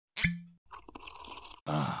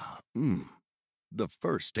The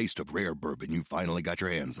first taste of rare bourbon you finally got your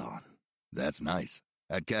hands on. That's nice.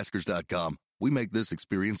 At Caskers.com, we make this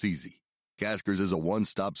experience easy. Caskers is a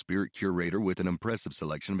one-stop spirit curator with an impressive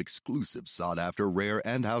selection of exclusive, sought-after, rare,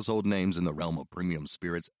 and household names in the realm of premium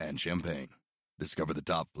spirits and champagne. Discover the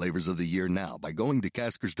top flavors of the year now by going to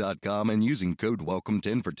Caskers.com and using code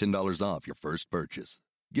WELCOME10 for $10 off your first purchase.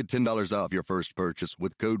 Get $10 off your first purchase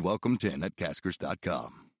with code WELCOME10 at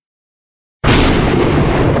Caskers.com.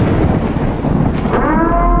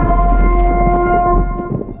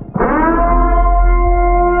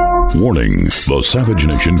 Warning, the Savage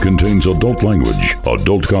Nation contains adult language,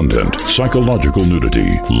 adult content, psychological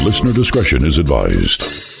nudity. Listener discretion is advised.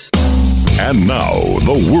 And now,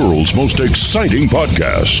 the world's most exciting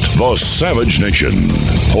podcast, The Savage Nation,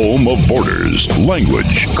 home of borders,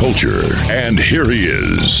 language, culture. And here he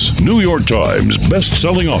is, New York Times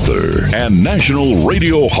best-selling author and National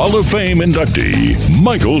Radio Hall of Fame inductee,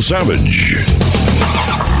 Michael Savage.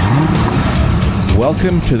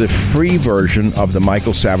 Welcome to the free version of the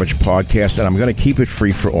Michael Savage podcast, and I'm going to keep it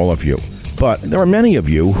free for all of you. But there are many of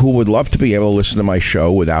you who would love to be able to listen to my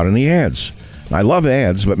show without any ads. I love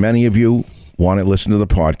ads, but many of you want to listen to the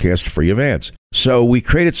podcast free of ads. So we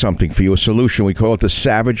created something for you, a solution. We call it the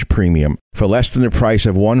Savage Premium. For less than the price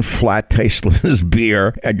of one flat, tasteless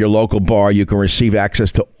beer at your local bar, you can receive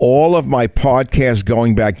access to all of my podcasts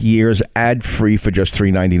going back years, ad-free for just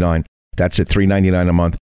 $3.99. That's it, $3.99 a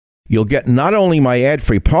month. You'll get not only my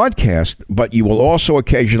ad-free podcast, but you will also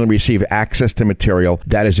occasionally receive access to material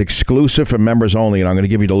that is exclusive for members only, and I'm going to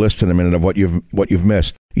give you the list in a minute of what you've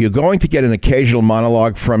missed. You're going to get an occasional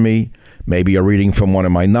monologue from me, maybe a reading from one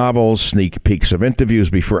of my novels, sneak peeks of interviews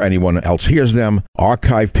before anyone else hears them,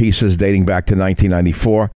 archive pieces dating back to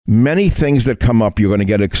 1994. Many things that come up, you're going to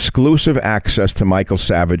get exclusive access to Michael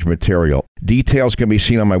Savage material. Details can be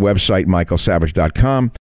seen on my website,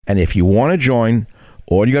 michaelsavage.com, and if you want to join,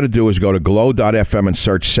 all you got to do is go to glow.fm and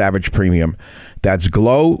search Savage Premium. That's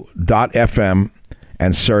glow.fm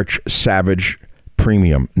and search Savage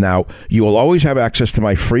Premium. Now, you will always have access to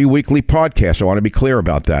my free weekly podcast. I want to be clear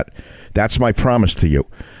about that. That's my promise to you.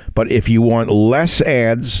 But if you want less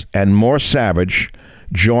ads and more Savage,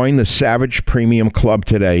 join the Savage Premium Club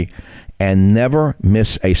today and never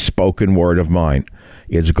miss a spoken word of mine.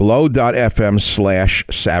 It's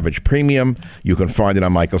glow.fm/Savage Premium. You can find it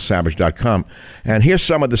on michaelsavage.com. And here's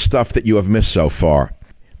some of the stuff that you have missed so far.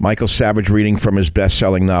 Michael Savage reading from his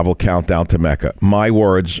best-selling novel, Countdown to Mecca. My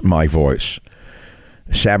words, my voice.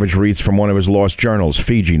 Savage reads from one of his lost journals,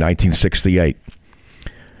 Fiji, 1968.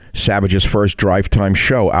 Savage's first drive time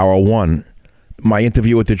show, Hour One. My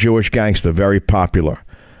interview with the Jewish gangster, very popular.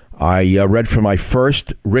 I read from my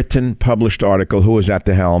first written, published article, Who is at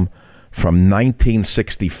the Helm, from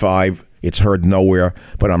 1965. It's heard nowhere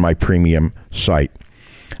but on my premium site.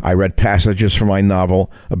 I read passages from my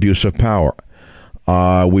novel, Abuse of Power.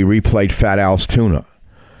 We replayed Fat Al's Tuna.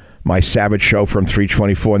 My Savage show from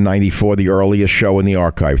 3/24/94, the earliest show in the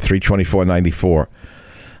archive, 3/24/94.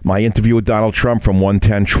 My interview with Donald Trump from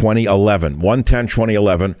 1/10/2011.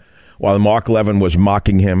 1/10/2011, while Mark Levin was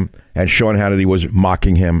mocking him and Sean Hannity was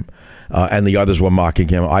mocking him and the others were mocking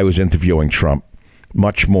him, I was interviewing Trump.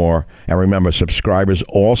 Much more. And remember, subscribers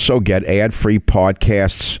also get ad-free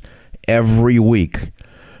podcasts every week.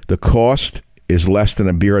 The cost is less than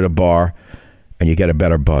a beer at a bar, and you get a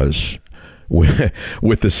better buzz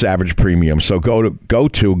with the Savage Premium. So go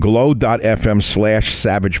to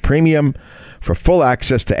glow.fm/Savage Premium for full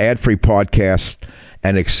access to ad-free podcasts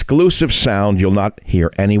and exclusive sound you'll not hear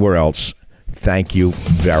anywhere else. Thank you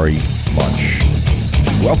very much.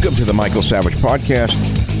 Welcome to the Michael Savage Podcast.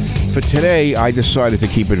 For today, I decided to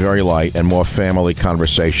keep it very light and more family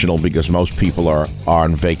conversational because most people are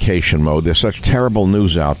on vacation mode. There's such terrible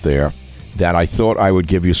news out there that I thought I would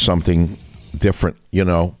give you something different, you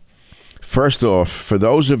know. First off, for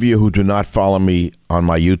those of you who do not follow me on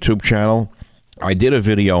my YouTube channel, I did a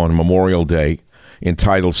video on Memorial Day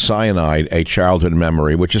entitled Cyanide, A Childhood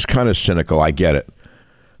Memory, which is kind of cynical, I get it.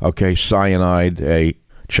 Okay, Cyanide, A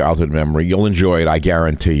Childhood Memory. You'll enjoy it, I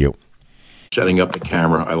guarantee you. Setting up the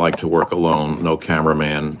camera, I like to work alone. No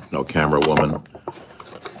cameraman, no camera woman.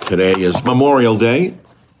 Today is Memorial Day,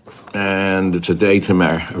 and it's a day to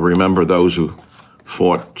remember those who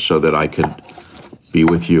fought so that I could be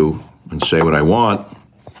with you and say what I want.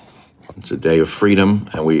 It's a day of freedom,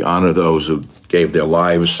 and we honor those who gave their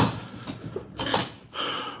lives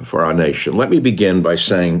for our nation. Let me begin by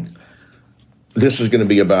saying this is going to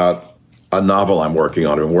be about a novel I'm working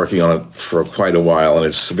on. I've been working on it for quite a while, and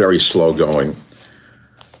it's very slow going.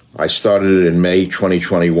 I started it in May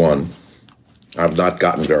 2021. I've not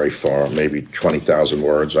gotten very far, maybe 20,000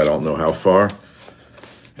 words. I don't know how far.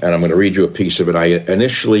 and I'm going to read you a piece of it. I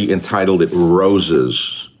initially entitled it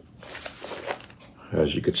Roses.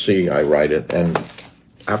 As you can see, I write it, and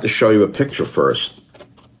I have to show you a picture first.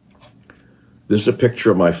 This is a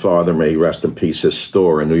picture of my father, may he rest in peace, his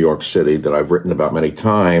store in New York City that I've written about many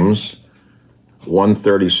times,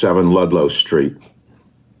 137 Ludlow Street.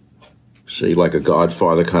 See, like a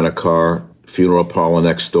Godfather kind of car, funeral parlor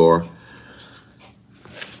next door.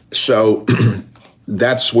 So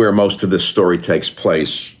that's where most of this story takes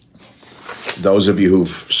place. Those of you who've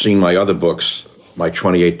seen my other books, my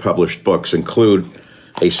 28 published books, include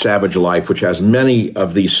A Savage Life, which has many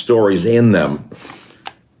of these stories in them.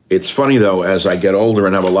 It's funny, though, as I get older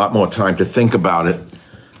and have a lot more time to think about it,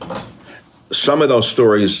 some of those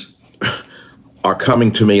stories are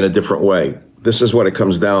coming to me in a different way. This is what it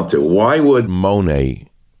comes down to. Why would Monet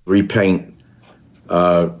repaint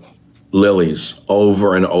lilies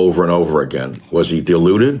over and over and over again? Was he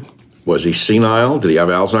deluded? Was he senile? Did he have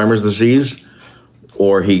Alzheimer's disease?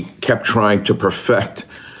 Or he kept trying to perfect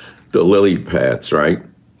the lily pads, right?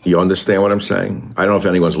 You understand what I'm saying? I don't know if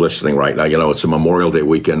anyone's listening right now. You know, it's a Memorial Day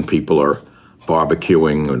weekend. People are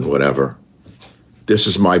barbecuing and whatever. This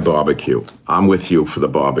is my barbecue. I'm with you for the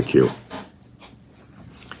barbecue.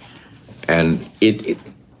 And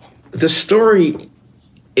the story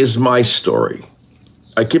is my story.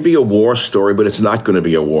 It could be a war story, but it's not going to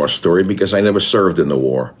be a war story because I never served in the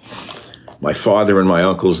war. My father and my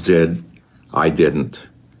uncles did. I didn't.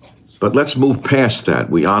 But let's move past that.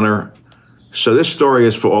 We honor. So this story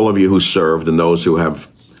is for all of you who served and those who have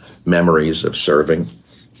memories of serving.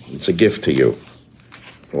 It's a gift to you.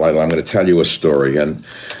 Well, I'm going to tell you a story. And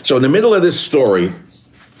so in the middle of this story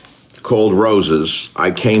called Roses,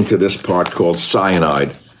 I came to this part called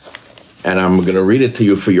Cyanide. And I'm going to read it to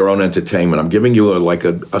you for your own entertainment. I'm giving you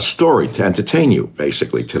a story to entertain you,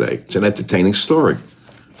 basically, today. It's an entertaining story.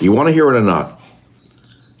 Do you want to hear it or not?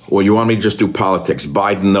 Or you want me to just do politics?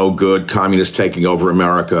 Biden no good, communists taking over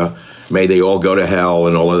America, may they all go to hell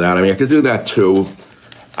and all of that. I mean, I could do that too.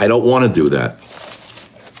 I don't want to do that.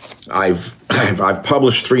 I've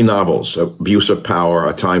published 3 novels, Abuse of Power,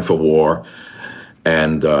 A Time for War,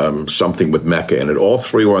 and something with Mecca in it. All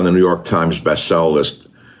 3 were on the New York Times bestseller list.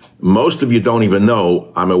 Most of you don't even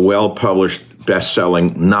know I'm a well-published,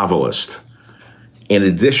 best-selling novelist, in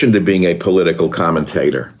addition to being a political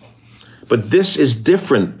commentator. But this is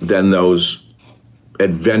different than those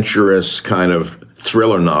adventurous kind of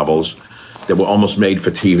thriller novels that were almost made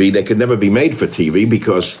for TV. They could never be made for TV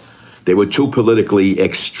because they were too politically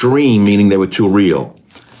extreme, meaning they were too real.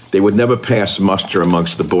 They would never pass muster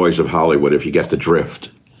amongst the boys of Hollywood, if you get the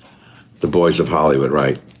drift. The boys of Hollywood,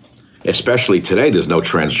 right? Especially today, there's no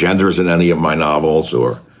transgenders in any of my novels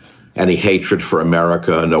or any hatred for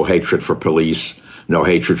America, no hatred for police, no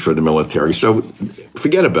hatred for the military. So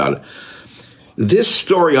forget about it. This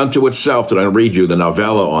story unto itself that I read you, the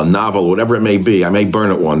novella or novel, whatever it may be, I may burn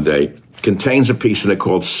it one day, contains a piece in it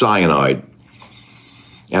called Cyanide.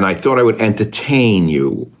 And I thought I would entertain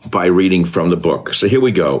you by reading from the book. So here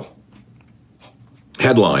we go.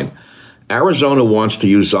 Headline: Arizona wants to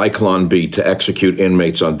use Zyklon B to execute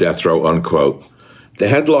inmates on death row, unquote. The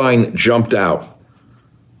headline jumped out.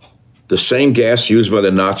 The same gas used by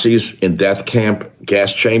the Nazis in death camp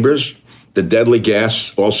gas chambers, the deadly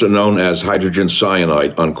gas, also known as hydrogen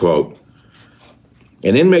cyanide, unquote.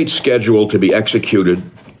 An inmate scheduled to be executed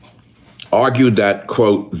argued that,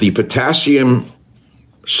 quote, the potassium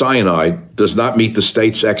cyanide does not meet the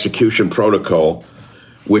state's execution protocol,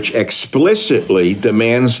 which explicitly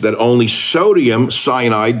demands that only sodium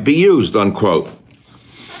cyanide be used, unquote.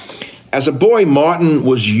 As a boy, Martin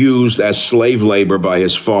was used as slave labor by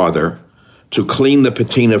his father to clean the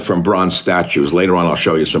patina from bronze statues. Later on, I'll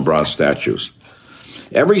show you some bronze statues.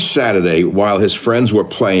 Every Saturday, while his friends were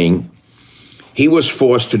playing, he was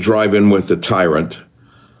forced to drive in with the tyrant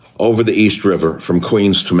over the East River from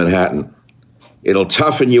Queens to Manhattan. It'll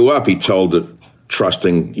toughen you up, he told the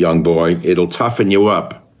trusting young boy. It'll toughen you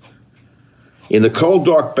up. In the cold,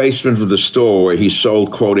 dark basement of the store where he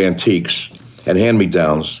sold, quote, antiques and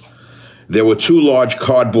hand-me-downs, there were 2 large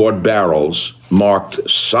cardboard barrels marked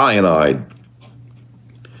cyanide.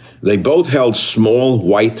 They both held small,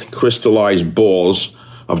 white, crystallized balls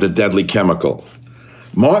of the deadly chemical.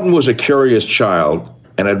 Martin was a curious child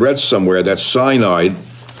and had read somewhere that cyanide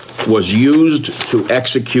was used to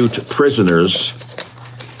execute prisoners.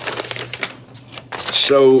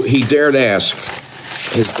 So he dared ask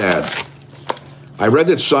his dad, I read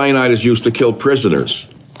that cyanide is used to kill prisoners.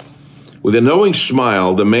 With a knowing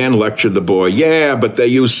smile, the man lectured the boy, yeah, but they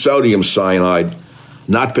use sodium cyanide,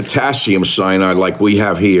 not potassium cyanide like we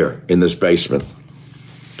have here in this basement.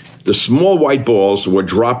 The small white balls were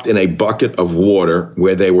dropped in a bucket of water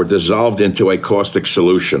where they were dissolved into a caustic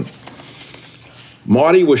solution.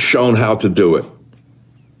 Marty was shown how to do it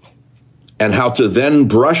and how to then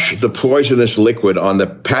brush the poisonous liquid on the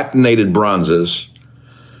patinated bronzes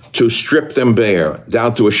to strip them bare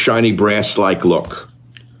down to a shiny brass-like look.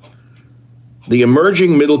 The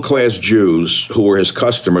emerging middle-class Jews who were his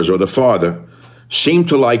customers or the father seemed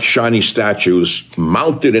to like shiny statues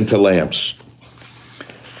mounted into lamps.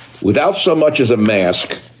 Without so much as a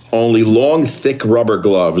mask, only long, thick rubber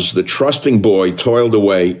gloves, the trusting boy toiled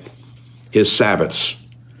away his Sabbaths,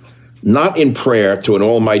 not in prayer to an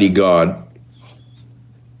almighty God.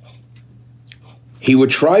 He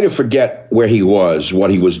would try to forget where he was,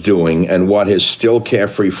 what he was doing, and what his still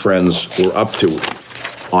carefree friends were up to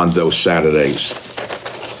on those Saturdays.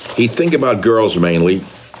 He'd think about girls mainly,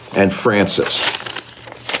 and Frances.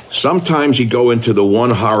 Sometimes he'd go into the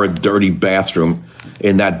one horrid, dirty bathroom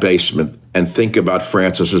in that basement and think about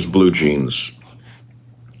Frances's blue jeans.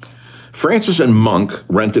 Frances and Monk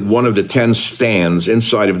rented one of the 10 stands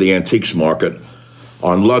inside of the antiques market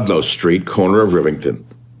on Ludlow Street, corner of Rivington.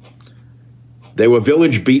 They were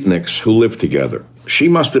village beatniks who lived together. She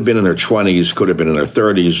must have been in her 20s, could have been in her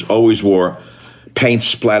 30s, always wore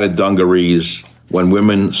paint-splattered dungarees when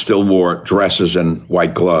women still wore dresses and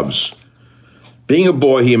white gloves. Being a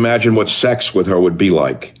boy, he imagined what sex with her would be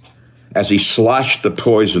like as he sloshed the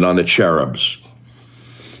poison on the cherubs,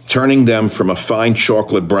 turning them from a fine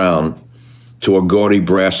chocolate brown to a gaudy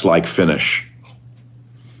brass-like finish.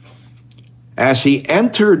 As he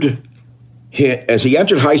entered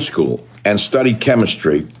high school and studied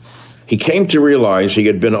chemistry, he came to realize he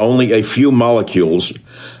had been only a few molecules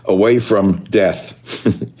away from death.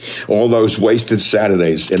 All those wasted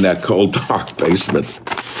Saturdays in that cold, dark basement.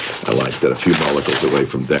 I like that, a few molecules away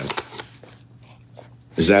from death.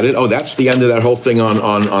 Is that it? Oh, that's the end of that whole thing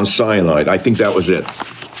on Cyanide. I think that was it.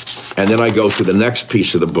 And then I go to the next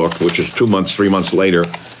piece of the book, which is 3 months later.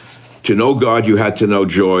 To know God, you had to know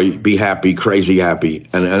joy, be happy, crazy happy.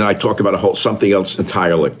 And I talk about something else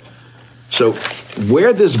entirely. So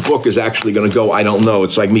where this book is actually going to go, I don't know.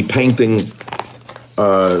 It's like me painting,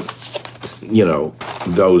 those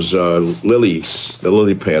lilies, the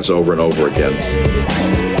lily pads over and over again.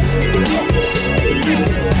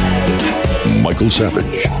 Michael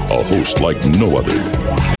Savage, a host like no other.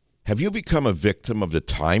 Have you become a victim of the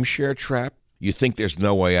timeshare trap? You think there's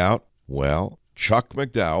no way out? Well, Chuck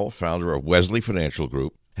McDowell, founder of Wesley Financial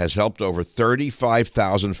Group, has helped over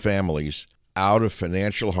 35,000 families out of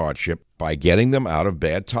financial hardship by getting them out of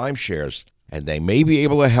bad timeshares. And they may be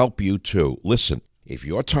able to help you too. Listen, if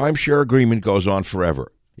your timeshare agreement goes on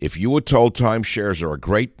forever, if you were told timeshares are a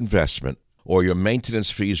great investment or your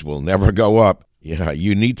maintenance fees will never go up,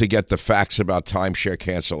 you need to get the facts about timeshare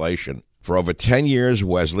cancellation. For over 10 years,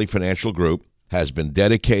 Wesley Financial Group has been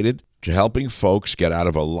dedicated to helping folks get out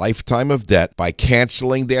of a lifetime of debt by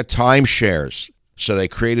canceling their timeshares. So they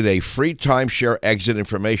created a free timeshare exit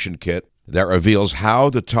information kit that reveals how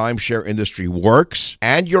the timeshare industry works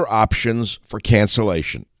and your options for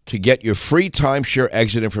cancellation. To get your free timeshare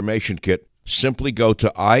exit information kit, simply go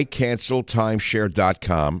to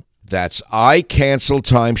icanceltimeshare.com. That's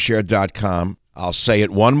icanceltimeshare.com. I'll say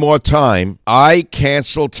it one more time,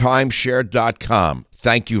 icanceltimeshare.com.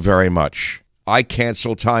 Thank you very much.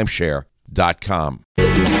 icanceltimeshare.com.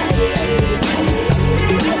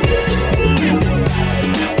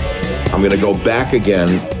 I'm going to go back again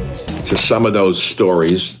to some of those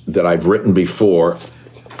stories that I've written before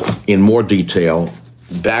in more detail.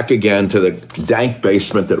 Back again to the dank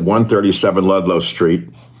basement at 137 Ludlow Street,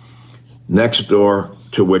 next door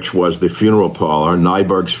to which was the funeral parlor,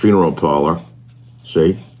 Nyberg's funeral parlor.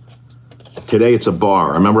 See? Today it's a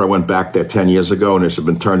bar. I remember I went back there 10 years ago and it's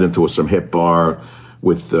been turned into some hip bar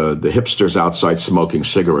with the hipsters outside smoking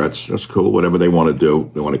cigarettes. That's cool, whatever they want to do.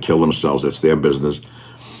 They want to kill themselves, that's their business.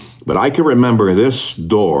 But I can remember this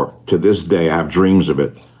door to this day. I have dreams of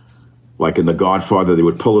it. Like in The Godfather, they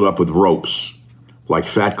would pull it up with ropes. Like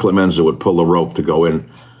Fat Clemenza would pull the rope to go in.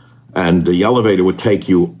 And the elevator would take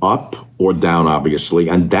you up or down, obviously.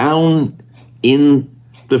 And down in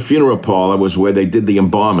the funeral parlor was where they did the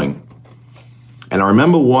embalming. And I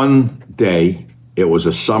remember one day, it was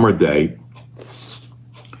a summer day,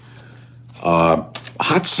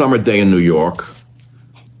 hot summer day in New York.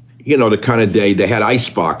 You know, the kind of day they had ice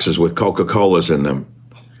boxes with Coca-Colas in them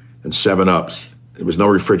and 7-Ups. There was no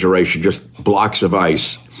refrigeration, just blocks of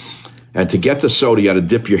ice. And to get the soda, you had to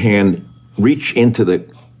dip your hand, reach into the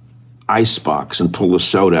ice box and pull the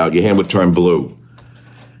soda out. Your hand would turn blue.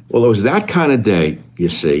 Well, it was that kind of day, you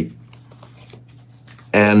see.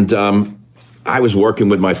 And I was working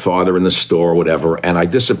with my father in the store or whatever, and I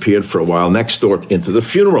disappeared for a while next door into the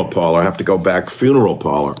funeral parlor. I have to go back, funeral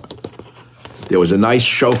parlor. There was a nice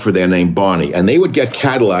chauffeur there named Barney, and they would get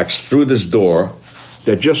Cadillacs through this door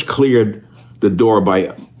that just cleared the door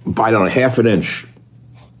by I don't know, half an inch.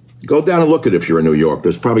 Go down and look at it if you're in New York.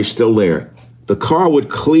 There's probably still there. The car would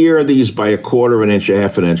clear these by a quarter of an inch, a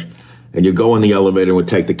half an inch, and you go in the elevator and would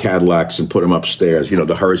take the Cadillacs and put them upstairs,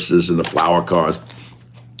 the hearses and the flower cars.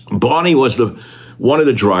 Barney was one of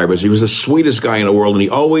the drivers. He was the sweetest guy in the world, and he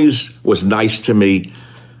always was nice to me,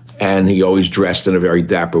 and he always dressed in a very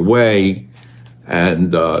dapper way,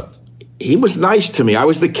 and he was nice to me. I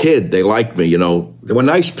was the kid. They liked me, There were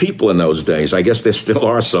nice people in those days. I guess there still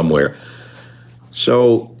are somewhere.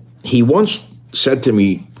 So he once said to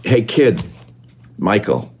me, "Hey, kid,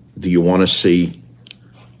 Michael, do you want to see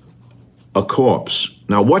a corpse?"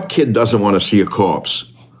 Now, what kid doesn't want to see a corpse?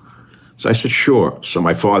 So I said, sure. So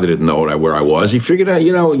my father didn't know where I was. He figured out,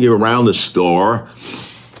 you're around the store.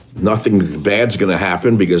 Nothing bad's going to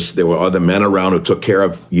happen because there were other men around who took care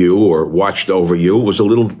of you or watched over you. It was a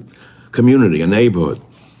little community, a neighborhood.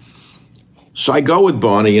 So I go with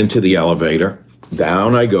Barney into the elevator.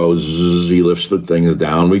 Down I go. Zzz, he lifts the things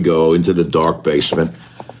down. We go into the dark basement.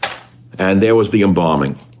 And there was the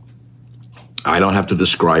embalming. I don't have to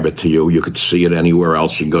describe it to you. You could see it anywhere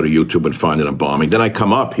else. You can go to YouTube and find an embalming. Then I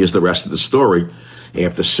come up. Here's the rest of the story.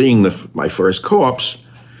 After seeing my first corpse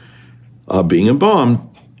being embalmed,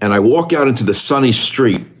 and I walk out into the sunny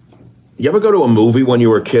street. You ever go to a movie when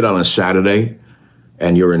you were a kid on a Saturday,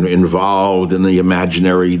 and you're involved in the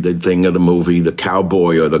imaginary thing of the movie, the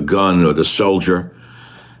cowboy or the gun or the soldier,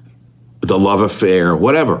 the love affair,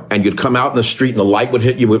 whatever, and you'd come out in the street and the light would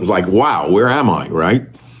hit you. It was like, wow, where am I, right?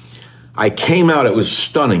 I came out, it was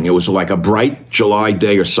stunning. It was like a bright July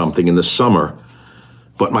day or something in the summer,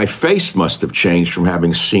 but my face must have changed from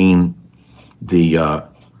having seen the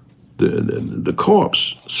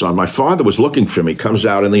corpse. So my father was looking for me, comes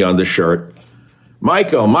out in the undershirt,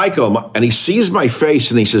 Michael, and he sees my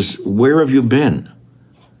face and he says, "Where have you been?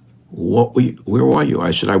 Where were you?"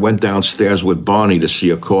 I said, "I went downstairs with Barney to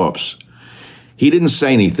see a corpse." He didn't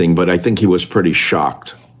say anything, but I think he was pretty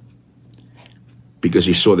shocked because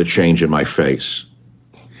he saw the change in my face.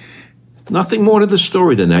 Nothing more to the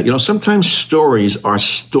story than that. Sometimes stories are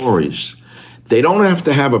stories. They don't have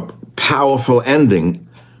to have a powerful ending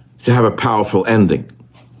to have a powerful ending.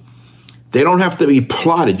 They don't have to be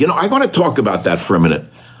plotted. I want to talk about that for a minute.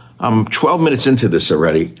 I'm 12 minutes into this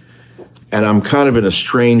already, and I'm kind of in a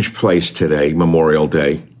strange place today, Memorial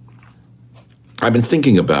Day. I've been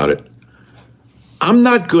thinking about it. I'm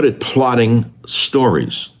not good at plotting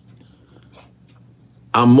stories.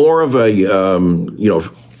 I'm more of a,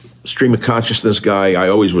 stream of consciousness guy. I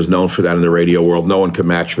always was known for that in the radio world. No one can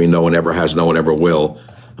match me. No one ever has. No one ever will.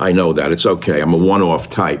 I know that. It's okay. I'm a one-off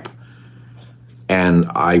type.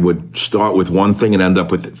 And I would start with one thing and end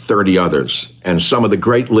up with 30 others. And some of the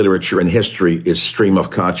great literature in history is stream of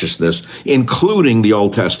consciousness, including the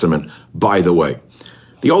Old Testament, by the way.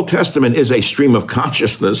 The Old Testament is a stream of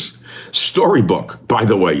consciousness storybook, by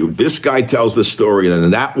the way. This guy tells the story, and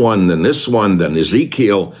then that one, then this one, then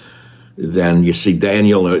Ezekiel, then you see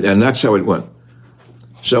Daniel, and that's how it went.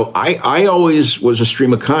 So I always was a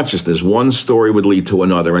stream of consciousness. One story would lead to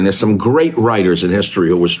another, and there's some great writers in history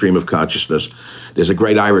who were stream of consciousness. There's a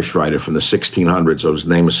great Irish writer from the 1600s, whose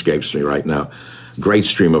name escapes me right now. Great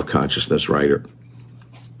stream of consciousness writer.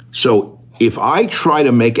 So if I try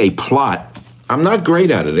to make a plot, I'm not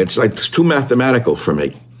great at it. It's too mathematical for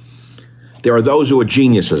me. There are those who are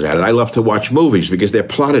geniuses at it. I love to watch movies because they're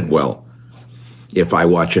plotted well. If I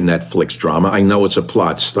watch a Netflix drama, I know it's a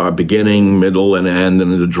plot. Start, beginning, middle, and end,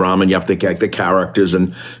 and the drama, and you have to get the characters,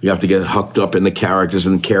 and you have to get hooked up in the characters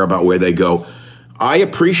and care about where they go. I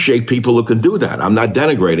appreciate people who can do that. I'm not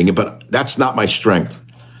denigrating it, but that's not my strength.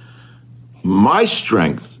 My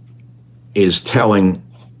strength is telling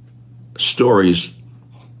stories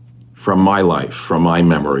from my life, from my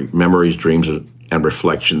memories, dreams, and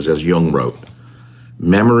reflections, as Jung wrote.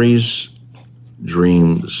 Memories,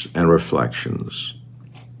 dreams, and reflections.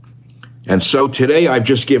 And so today I've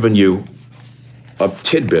just given you a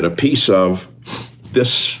tidbit, a piece of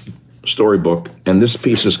this storybook, and this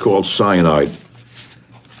piece is called Cyanide.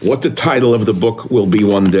 What the title of the book will be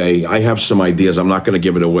one day, I have some ideas. I'm not going to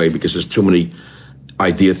give it away because there's too many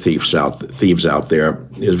idea thieves out there.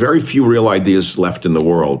 There's very few real ideas left in the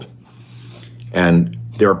world. And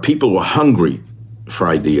there are people who are hungry for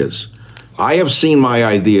ideas. I have seen my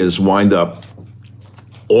ideas wind up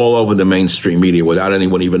all over the mainstream media without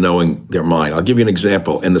anyone even knowing their mind. I'll give you an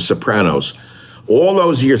example. In The Sopranos, all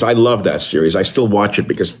those years, I love that series. I still watch it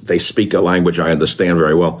because they speak a language I understand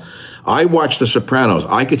very well. I watched The Sopranos.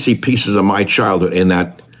 I could see pieces of my childhood in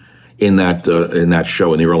that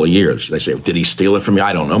show in the early years. They say, did he steal it from me?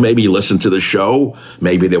 I don't know. Maybe he listened to the show.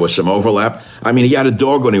 Maybe there was some overlap. I mean, he had a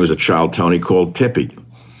dog when he was a child, Tony, called Tippy.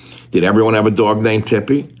 Did everyone have a dog named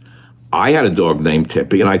Tippy? I had a dog named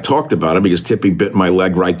Tippy, and I talked about it because Tippy bit my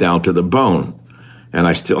leg right down to the bone. And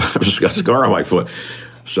I still have a scar on my foot.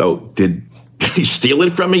 So did he steal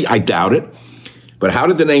it from me? I doubt it. But how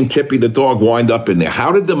did the name Tippy the dog wind up in there?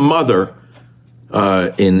 How did the mother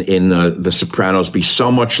in The Sopranos be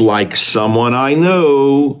so much like someone I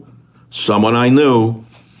knew?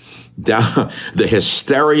 The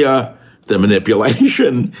hysteria, the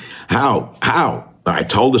manipulation. How? I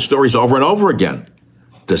told the stories over and over again.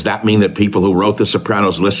 Does that mean that people who wrote The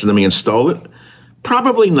Sopranos listened to me and stole it?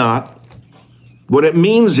 Probably not. What it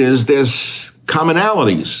means is there's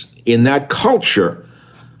commonalities in that culture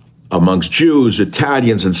amongst Jews,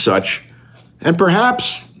 Italians, and such. And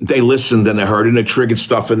perhaps they listened and they heard it and it triggered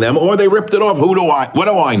stuff in them, or they ripped it off. What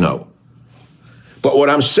do I know? But what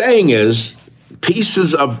I'm saying is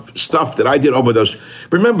pieces of stuff that I did over those.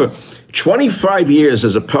 Remember, 25 years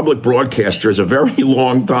as a public broadcaster is a very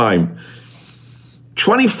long time.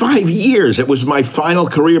 25 years. It was my final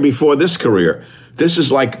career before this career. This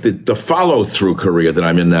is like the follow-through career that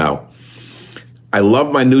I'm in now. I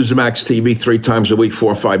love my Newsmax TV 3 times a week,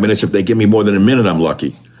 4 or 5 minutes. If they give me more than a minute, I'm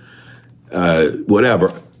lucky.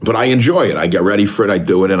 Whatever. But I enjoy it. I get ready for it. I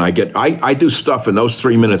do it. And I do stuff in those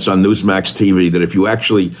 3 minutes on Newsmax TV that if you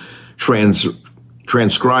actually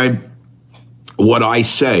transcribe what I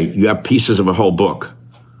say, you have pieces of a whole book,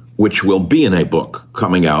 which will be in a book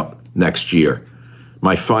coming out next year.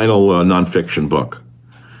 My final nonfiction book.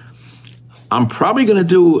 I'm probably going to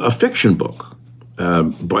do a fiction book,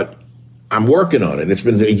 but I'm working on it. It's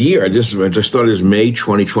been a year. I just started this May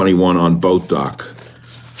 2021 on Boat Dock.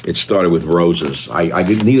 It started with roses. I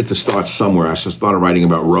needed to start somewhere. I started writing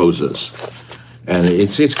about roses. And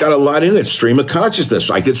it's got a lot in it. Stream of consciousness.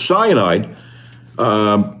 I did Cyanide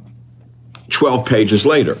 12 pages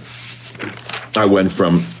later. I went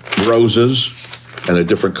from roses and a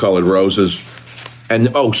different colored roses. And,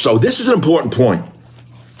 so this is an important point.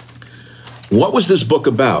 What was this book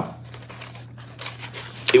about?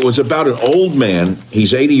 It was about an old man.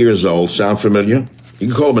 He's 80 years old. Sound familiar? You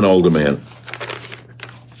can call him an older man.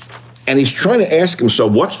 And he's trying to ask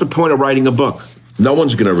himself, what's the point of writing a book? No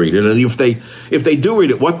one's going to read it. And if they do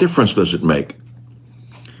read it, what difference does it make?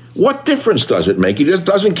 What difference does it make? He just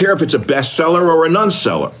doesn't care if it's a bestseller or a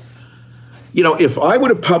non-seller. You know, if I would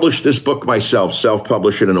have published this book myself,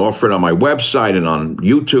 self-publish it and offer it on my website and on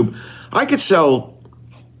YouTube, I could sell,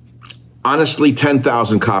 honestly,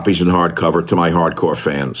 10,000 copies in hardcover to my hardcore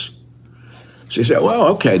fans. So you say, well,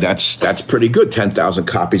 okay, that's pretty good, 10,000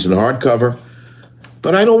 copies in hardcover.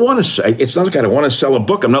 But I don't want to say, it's not like I don't want to sell a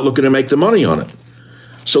book. I'm not looking to make the money on it.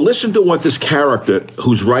 So listen to what this character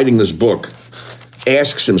who's writing this book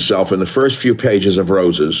asks himself in the first few pages of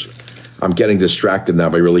Roses. I'm getting distracted now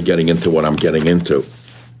by really getting into what I'm getting into.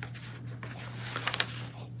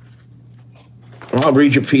 I'll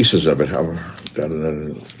read you pieces of it.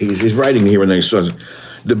 He's writing here and then he says,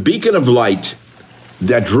 the beacon of light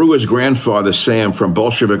that drew his grandfather Sam from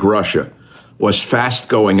Bolshevik Russia was fast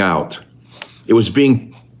going out. It was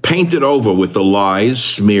being painted over with the lies,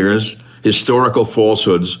 smears, historical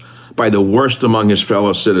falsehoods by the worst among his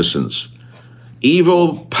fellow citizens.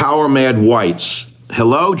 Evil, power-mad whites.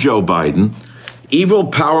 Hello, Joe Biden. Evil,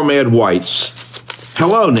 power-mad whites.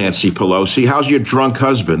 Hello, Nancy Pelosi. How's your drunk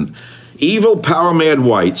husband? Evil, power-mad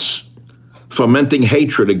whites fomenting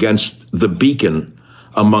hatred against the beacon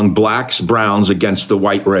among blacks, browns, against the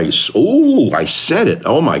white race. Ooh, I said it.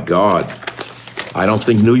 Oh, my God. I don't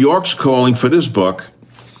think New York's calling for this book.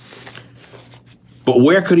 But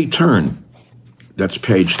where could he turn? That's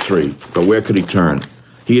page 3. But where could he turn?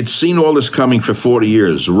 He had seen all this coming for 40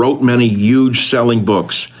 years, wrote many huge selling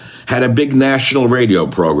books, had a big national radio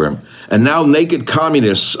program, and now naked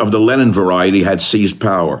communists of the Lenin variety had seized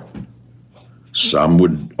power. Some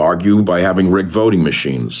would argue by having rigged voting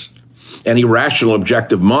machines. Any rational,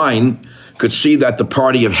 objective mind could see that the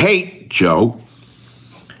party of hate, Joe,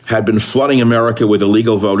 had been flooding America with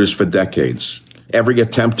illegal voters for decades. Every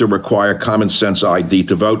attempt to require common sense ID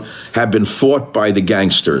to vote had been fought by the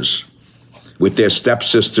gangsters with their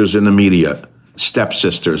stepsisters in the media.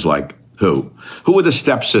 Stepsisters like who? Who are the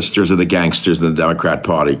stepsisters of the gangsters in the Democrat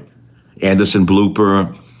Party? Anderson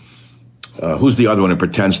Blooper. Who's the other one who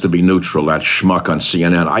pretends to be neutral? That schmuck on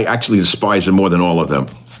CNN. I actually despise him more than all of them.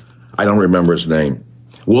 I don't remember his name.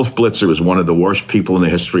 Wolf Blitzer is one of the worst people in the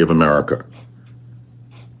history of America.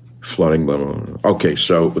 Flooding them. Okay,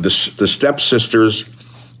 so the stepsisters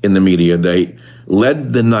in the media,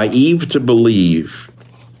 led the naive to believe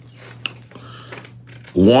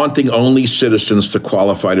wanting only citizens to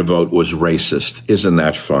qualify to vote was racist. Isn't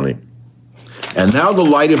that funny? And now the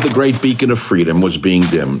light of the great beacon of freedom was being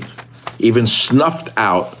dimmed, even snuffed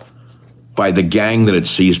out by the gang that had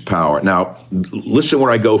seized power. Now, listen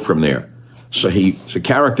where I go from there. So the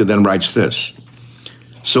character then writes this.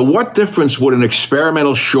 So what difference would an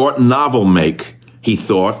experimental short novel make, he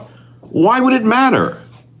thought? Why would it matter?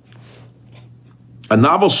 A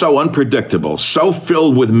novel so unpredictable, so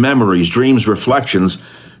filled with memories, dreams, reflections,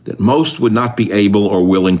 that most would not be able or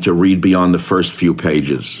willing to read beyond the first few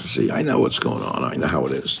pages. See, I know what's going on. I know how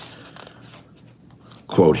it is.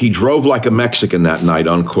 Quote, he drove like a Mexican that night,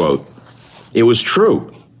 unquote. It was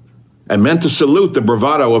true, and meant to salute the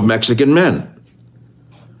bravado of Mexican men,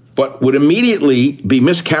 but would immediately be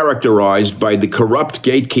mischaracterized by the corrupt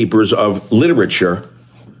gatekeepers of literature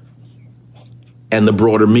and the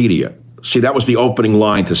broader media. See, that was the opening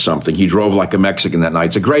line to something. He drove like a Mexican that night.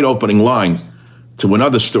 It's a great opening line to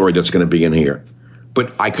another story that's going to be in here.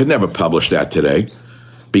 But I could never publish that today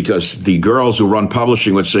because the girls who run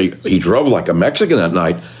publishing would say, he drove like a Mexican that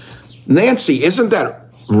night. Nancy, isn't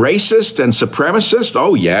that racist and supremacist?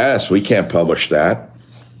 Oh, yes, we can't publish that.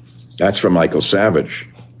 That's from Michael Savage.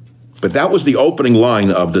 But that was the opening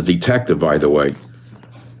line of The Detective, by the way,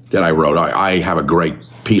 that I wrote. I have a great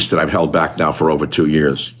piece that I've held back now for over 2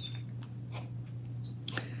 years.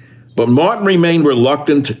 But Martin remained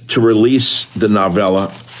reluctant to release the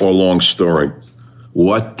novella or long story.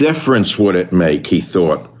 What difference would it make, he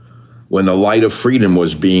thought, when the light of freedom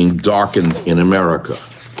was being darkened in America?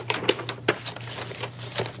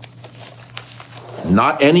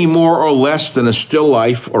 Not any more or less than a still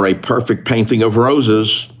life or a perfect painting of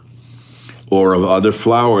roses or of other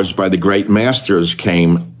flowers by the great masters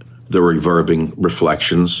came the reverbing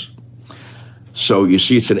reflections. So you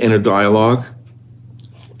see, it's an inner dialogue.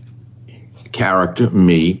 Character,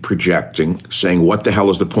 me, projecting, saying, what the hell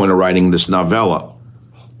is the point of writing this novella?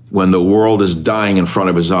 When the world is dying in front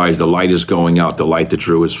of his eyes, the light is going out, the light that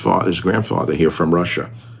drew his grandfather here from Russia.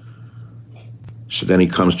 So then he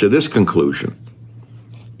comes to this conclusion.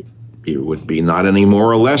 It would be not any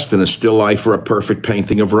more or less than a still life or a perfect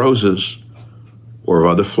painting of roses or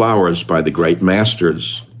of other flowers by the great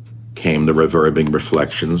masters came the reverbing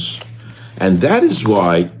reflections. And that is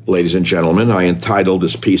why, ladies and gentlemen, I entitled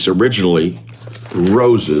this piece originally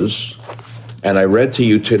Roses, and I read to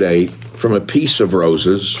you today from a piece of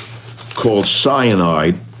roses called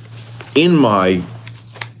Cyanide in my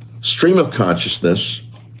stream of consciousness,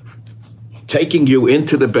 taking you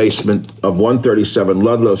into the basement of 137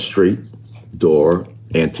 Ludlow Street, door,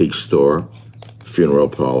 antique store, funeral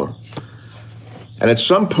parlor. And at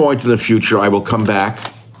some point in the future, I will come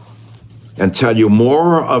back and tell you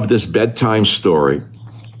more of this bedtime story.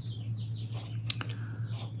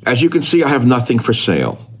 As you can see, I have nothing for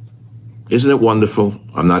sale. Isn't it wonderful?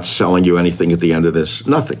 I'm not selling you anything at the end of this.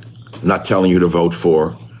 Nothing. I'm not telling you to vote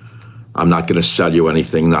for. I'm not going to sell you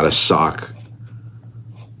anything, not a sock,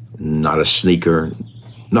 not a sneaker,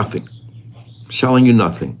 nothing. I'm selling you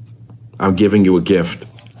nothing. I'm giving you a gift.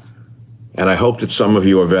 And I hope that some of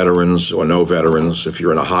you are veterans or no veterans. If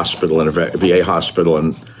you're in a hospital, in a VA hospital,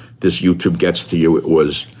 and this YouTube gets to you, it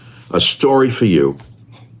was a story for you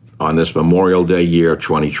on this Memorial Day year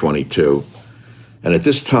 2022. And at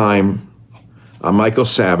this time, I'm Michael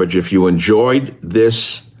Savage. If you enjoyed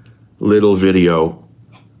this little video,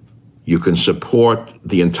 you can support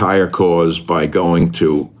the entire cause by going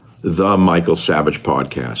to the Michael Savage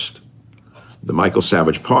Podcast. The Michael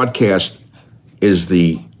Savage Podcast is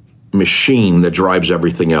the machine that drives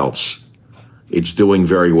everything else. It's doing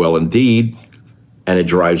very well indeed, and it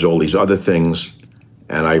drives all these other things.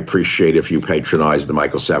 And I appreciate if you patronize the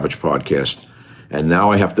Michael Savage Podcast. And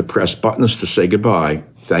now I have to press buttons to say goodbye.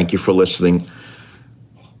 Thank you for listening.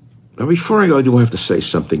 Now, before I go, I do have to say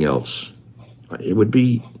something else.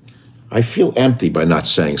 I feel empty by not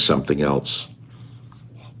saying something else.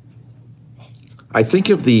 I think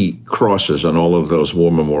of the crosses on all of those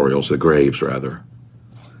war memorials, the graves, rather.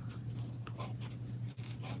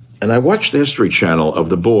 And I watched the History Channel of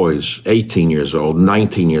the boys, 18 years old,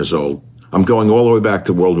 19 years old. I'm going all the way back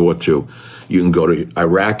to World War II. You can go to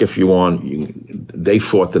Iraq if you want. They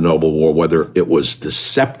fought the Noble War. Whether it was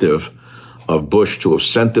deceptive of Bush to have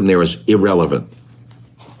sent them there is irrelevant.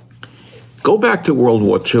 Go back to World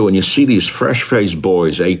War II and you see these fresh-faced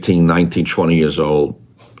boys, 18, 19, 20 years old.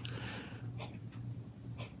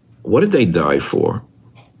 What did they die for?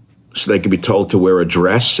 So they could be told to wear a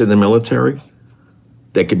dress in the military?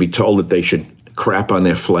 They could be told that they should crap on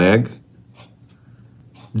their flag?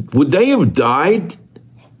 Would they have died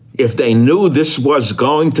if they knew this was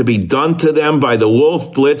going to be done to them by the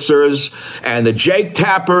Wolf Blitzers and the Jake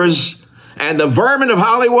Tappers and the vermin of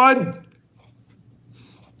Hollywood.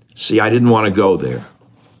 See, I didn't want to go there.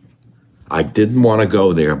 I didn't want to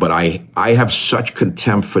go there, but I have such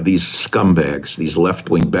contempt for these scumbags, these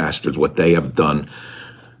left-wing bastards, what they have done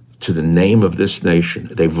to the name of this nation.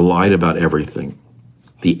 They've lied about everything.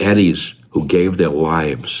 The Eddies who gave their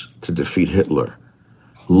lives to defeat Hitler.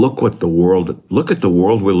 Look at the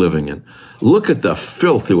world we're living in. Look at the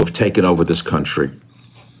filth who have taken over this country.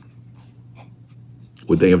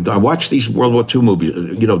 Would they have done? I watch these World War II movies,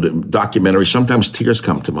 the documentaries. Sometimes tears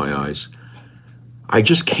come to my eyes. I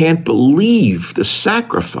just can't believe the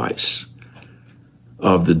sacrifice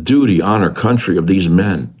of the duty, honor, country of these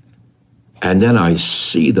men. And then I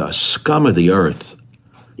see the scum of the earth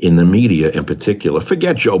in the media in particular.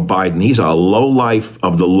 Forget Joe Biden. He's a lowlife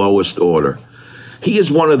of the lowest order. He is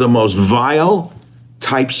one of the most vile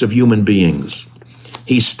types of human beings.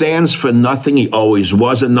 He stands for nothing. He always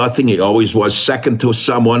was a nothing. He always was second to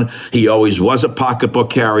someone. He always was a pocketbook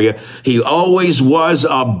carrier. He always was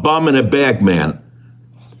a bum and a bag man.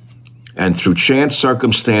 And through chance,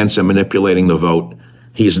 circumstance, and manipulating the vote,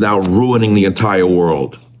 he is now ruining the entire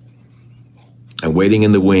world. And waiting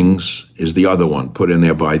in the wings is the other one put in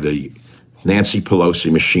there by the Nancy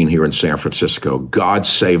Pelosi machine here in San Francisco. God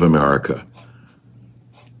save America.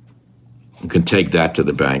 You can take that to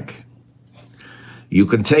the bank. You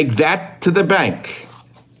can take that to the bank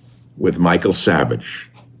with Michael Savage.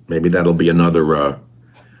 Maybe that'll be another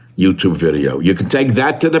YouTube video. You can take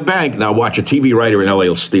that to the bank. Now watch, a TV writer in LA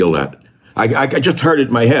will steal that. I just heard it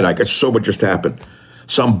in my head. I saw what just happened.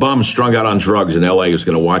 Some bum strung out on drugs in LA is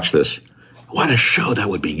going to watch this. What a show that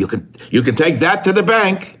would be. You can take that to the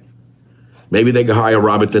bank. Maybe they could hire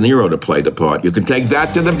Robert De Niro to play the part. You can take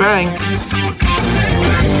that to the bank.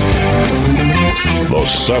 The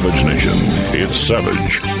Savage Nation. It's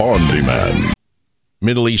Savage on Demand.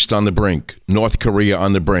 Middle East on the brink. North Korea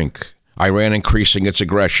on the brink. Iran increasing its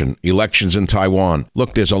aggression, elections in Taiwan.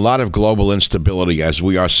 Look, there's a lot of global instability as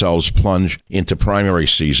we ourselves plunge into primary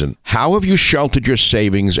season. How have you sheltered your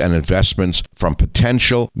savings and investments from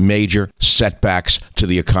potential major setbacks to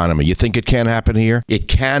the economy? You think it can't happen here? It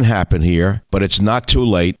can happen here, but it's not too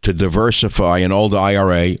late to diversify an old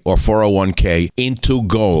IRA or 401k into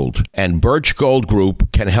gold. And Birch Gold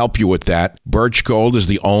Group can help you with that. Birch Gold is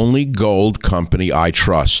the only gold company I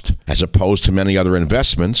trust. As opposed to many other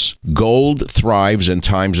investments, gold thrives in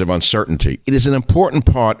times of uncertainty. It is an important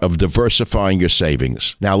part of diversifying your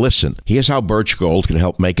savings. Now listen, here's how Birch Gold can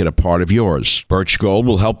help make it a part of yours. Birch Gold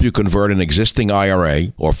will help you convert an existing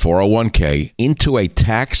IRA or 401k into a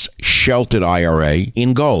tax-sheltered IRA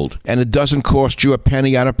in gold. And it doesn't cost you a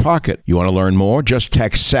penny out of pocket. You want to learn more? Just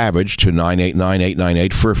text SAVAGE to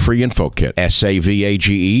 989-898 for a free info kit.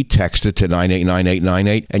 SAVAGE, text it to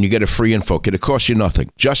 989-898 and you get a free info kit. It costs you nothing.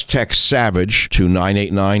 Just text SAVAGE to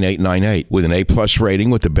 989-898 with an A+ rating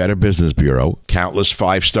with the Better Business Bureau, countless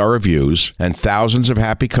 5-star reviews, and thousands of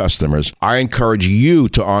happy customers. I encourage you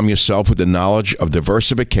to arm yourself with the knowledge of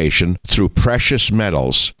diversification through precious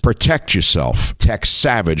metals. Protect yourself. Text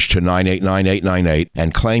SAVAGE to 989-898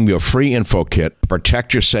 and claim your free info kit.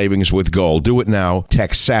 Protect your savings with gold. Do it now.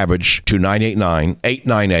 Text SAVAGE to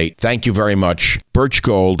 989-898. Thank you very much. Birch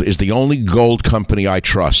Gold is the only gold company I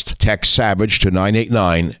trust. Text SAVAGE to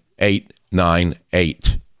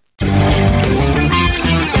 989-898.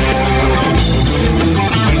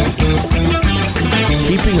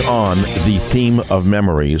 Keeping on the theme of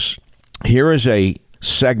memories, here is a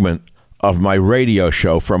segment of my radio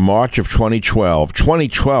show from March of 2012.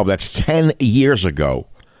 2012, that's 10 years ago,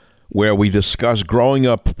 where we discussed growing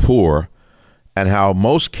up poor and how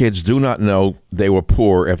most kids do not know they were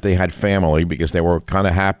poor if they had family because they were kind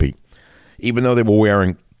of happy. Even though they were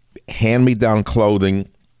wearing hand-me-down clothing,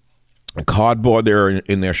 cardboard there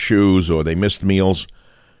in their shoes, or they missed meals,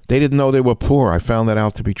 they didn't know they were poor. I found that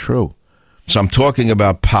out to be true. So I'm talking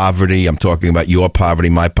about poverty. I'm talking about your poverty,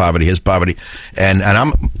 my poverty, his poverty. And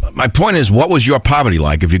my point is, what was your poverty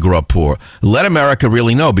like if you grew up poor? Let America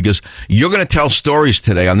really know, because you're going to tell stories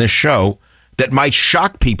today on this show that might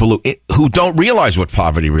shock people who don't realize what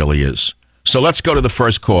poverty really is. So let's go to the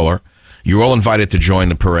first caller. You're all invited to join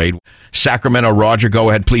the parade. Sacramento, Roger, go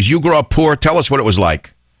ahead, please. You grew up poor. Tell us what it was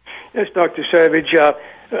like. Yes, Dr. Savage.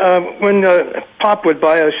 When Pop would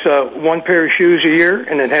buy us one pair of shoes a year,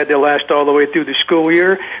 and it had to last all the way through the school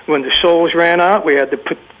year. When the soles ran out, we had to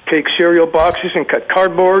take cereal boxes and cut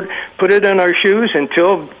cardboard, put it in our shoes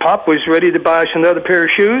until Pop was ready to buy us another pair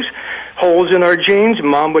of shoes. Holes in our jeans,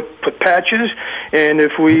 Mom would put patches, and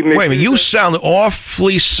if we... Wait a minute, you sound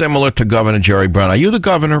awfully similar to Governor Jerry Brown. Are you the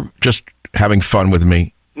governor just having fun with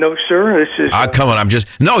me? No, sir. This is... come on,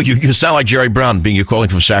 you sound like Jerry Brown, you're calling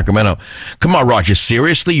from Sacramento. Come on, Roger,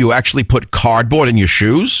 seriously? You actually put cardboard in your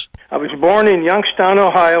shoes? I was born in Youngstown,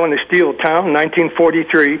 Ohio, in a steel town,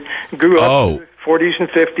 1943. Grew up in the 40s and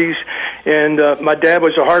 50s, and my dad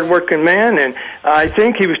was a hard-working man, and I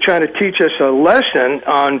think he was trying to teach us a lesson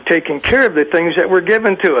on taking care of the things that were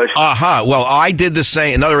given to us. Well, I did the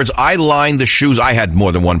same. In other words, I lined the shoes. I had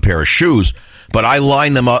more than one pair of shoes, but I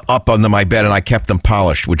lined them up under my bed, and I kept them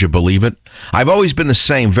polished. Would you believe it? I've always been the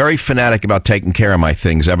same, very fanatic about taking care of my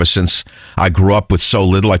things. Ever since I grew up with so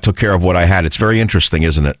little, I took care of what I had. It's very interesting,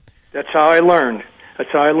 isn't it? That's how I learned.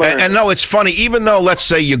 And no, it's funny. Even though, let's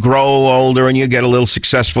say, you grow older and you get a little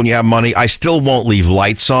successful and you have money, I still won't leave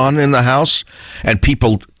lights on in the house. And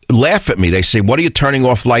people laugh at me. They say, what are you turning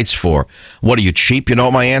off lights for? What, are you cheap? You know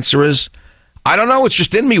what my answer is? I don't know. It's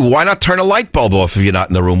just in me. Why not turn a light bulb off if you're not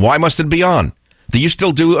in the room? Why must it be on? Do you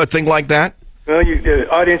still do a thing like that? Well, the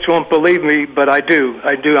audience won't believe me, but I do.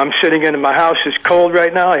 I'm sitting in my house. It's cold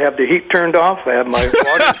right now. I have the heat turned off. I have my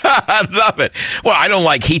water. I love it. Well, I don't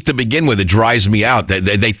like heat to begin with. It dries me out.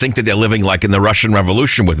 They think that they're living like in the Russian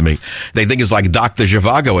Revolution with me. They think it's like Dr.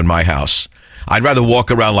 Zhivago in my house. I'd rather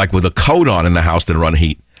walk around like with a coat on in the house than run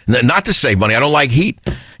heat. Not to save money. I don't like heat.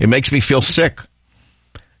 It makes me feel sick.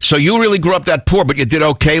 So you really grew up that poor, but you did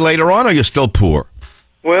okay later on, or you're still poor?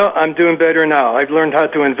 Well, I'm doing better now. I've learned how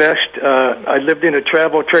to invest. I lived in a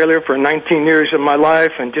travel trailer for 19 years of my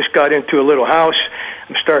life and just got into a little house.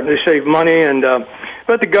 I'm starting to save money,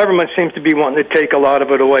 but the government seems to be wanting to take a lot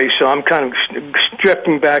of it away, so I'm kind of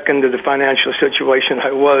drifting back into the financial situation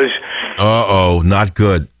I was. Uh-oh, not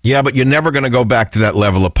good. Yeah, but you're never going to go back to that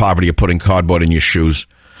level of poverty of putting cardboard in your shoes.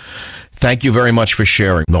 Thank you very much for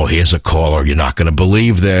sharing. No, here's a caller. You're not going to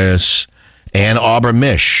believe this. Ann Arbor,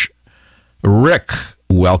 Mich. Rick,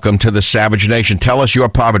 welcome to the Savage Nation. Tell us your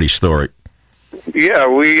poverty story. Yeah,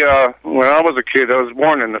 when I was a kid, I was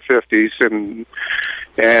born in the 50s,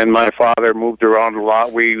 and my father moved around a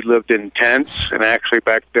lot. We lived in tents, and actually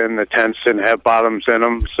back then the tents didn't have bottoms in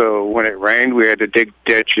them, so when it rained, we had to dig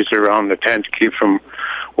ditches around the tent to keep from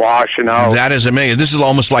washing out. That is amazing. This is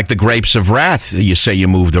almost like the Grapes of Wrath. You say you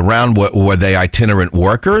moved around. Were they itinerant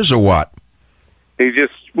workers or what? He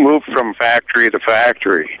just moved from factory to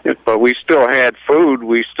factory. But we still had food.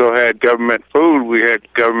 We still had government food. We had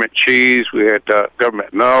government cheese. We had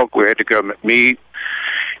government milk. We had the government meat.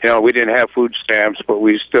 We didn't have food stamps, but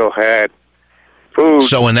we still had food.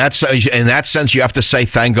 So in that sense, you have to say,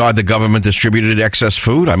 thank God the government distributed excess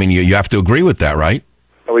food? I mean, you have to agree with that, right?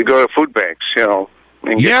 We go to food banks,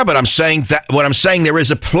 Yeah, but I'm saying there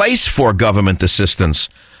is a place for government assistance.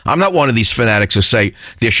 I'm not one of these fanatics who say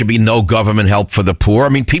there should be no government help for the poor. I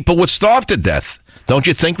mean, people would starve to death. Don't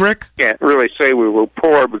you think, Rick? Can't really say we were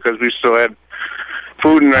poor because we still had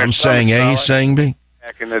food in our I'm saying A, he's saying B.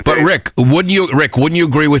 Back in the But day. Rick, wouldn't you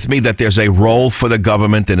agree with me that there's a role for the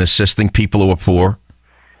government in assisting people who are poor?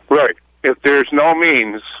 Right. If there's no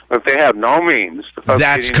means, if they have no means.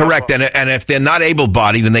 That's correct. And if they're not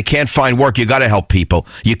able-bodied and they can't find work, you got to help people.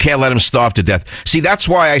 You can't let them starve to death. See, that's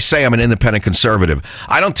why I say I'm an independent conservative.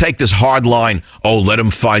 I don't take this hard line, let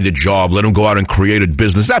them find a job, let them go out and create a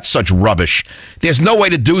business. That's such rubbish. There's no way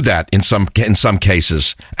to do that in some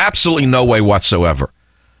cases. Absolutely no way whatsoever.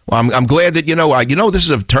 Well, I'm glad that, this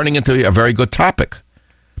is turning into a very good topic,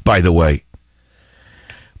 by the way.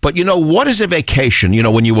 But, what is a vacation,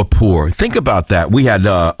 when you were poor? Think about that. We had,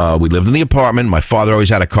 we lived in the apartment. My father always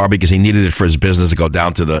had a car because he needed it for his business to go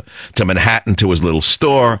down to Manhattan to his little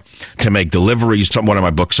store to make deliveries. One of my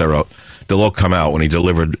books I wrote, they'll all come out when he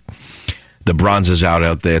delivered the bronzes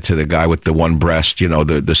out there to the guy with the one breast,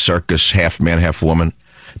 the circus, half man, half woman.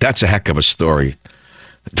 That's a heck of a story.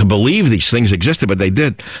 To believe these things existed, but they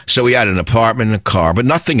did. So we had an apartment and a car, but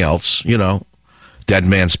nothing else, dead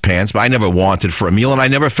man's pants, but I never wanted for a meal, and I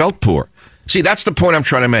never felt poor. See, that's the point I'm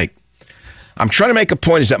trying to make. I'm trying to make a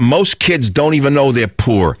point is that most kids don't even know they're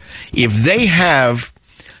poor. If they have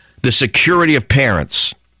the security of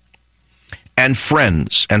parents and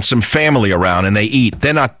friends and some family around and they eat,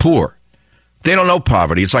 they're not poor. They don't know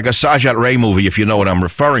poverty. It's like a Sajat Ray movie, if you know what I'm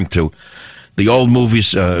referring to. The old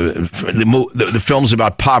movies, the films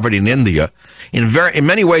about poverty in India. In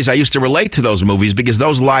many ways, I used to relate to those movies because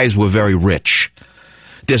those lives were very rich.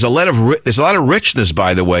 There's a lot of richness,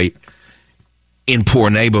 by the way, in poor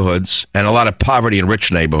neighborhoods and a lot of poverty in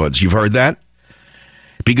rich neighborhoods. You've heard that?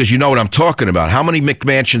 Because you know what I'm talking about. How many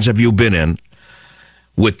McMansions have you been in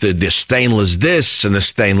with the stainless this and the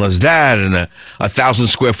stainless that and a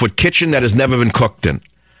 1,000-square-foot kitchen that has never been cooked in?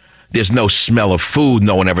 There's no smell of food.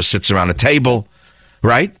 No one ever sits around a table,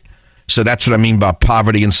 right? So that's what I mean by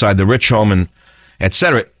poverty inside the rich home and et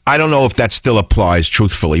cetera. I don't know if that still applies,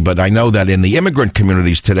 truthfully, but I know that in the immigrant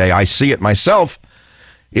communities today, I see it myself.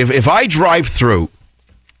 If I drive through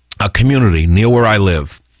a community near where I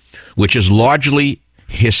live, which is largely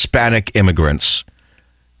Hispanic immigrants,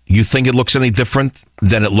 you think it looks any different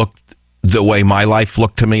than it looked the way my life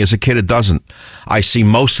looked to me as a kid? It doesn't. I see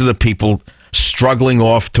most of the people struggling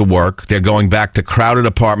off to work. They're going back to crowded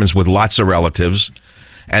apartments with lots of relatives,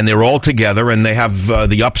 and they're all together, and they have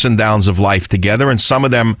the ups and downs of life together, and some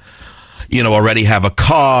of them, already have a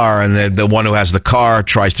car, and the one who has the car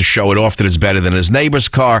tries to show it off that it's better than his neighbor's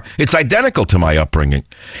car. It's identical to my upbringing.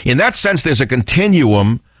 In that sense, there's a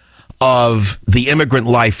continuum of the immigrant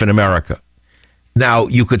life in America. Now,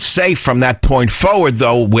 you could say from that point forward,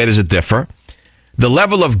 though, where does it differ? The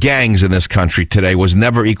level of gangs in this country today was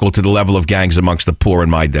never equal to the level of gangs amongst the poor in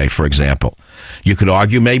my day, for example. You could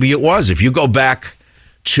argue maybe it was. If you go back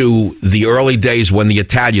to the early days when the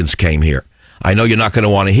Italians came here, I know you're not going to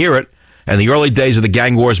want to hear it, and the early days of the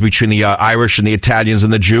gang wars between the Irish and the Italians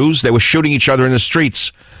and the Jews, they were shooting each other in the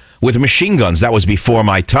streets with machine guns. That was before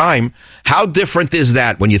my time. How different is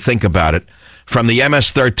that when you think about it from the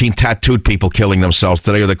MS-13 tattooed people killing themselves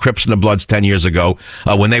today, or the Crips and the Bloods 10 years ago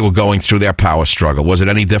when they were going through their power struggle? Was it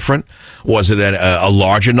any different? Was it a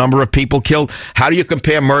larger number of people killed? How do you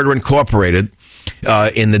compare Murder Incorporated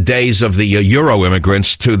in the days of the Euro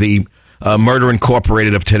immigrants to the Murder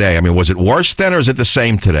Incorporated of today? I mean, was it worse then, or is it the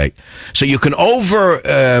same today? So you can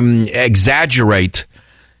exaggerate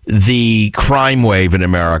the crime wave in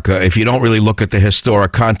America if you don't really look at the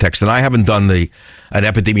historic context. And I haven't done an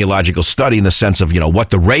epidemiological study in the sense of, what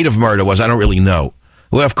the rate of murder was. I don't really know.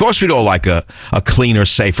 Well, of course, we'd all like a cleaner,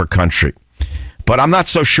 safer country. But I'm not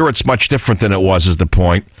so sure it's much different than it was, is the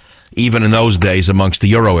point, even in those days amongst the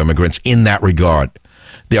Euro immigrants in that regard.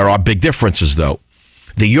 There are big differences, though.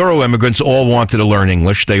 The Euro immigrants all wanted to learn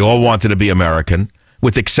English. They all wanted to be American,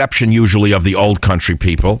 with the exception usually of the old country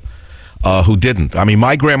people who didn't. I mean,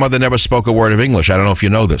 my grandmother never spoke a word of English. I don't know if you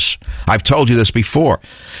know this. I've told you this before.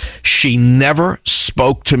 She never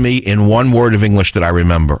spoke to me in one word of English that I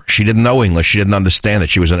remember. She didn't know English. She didn't understand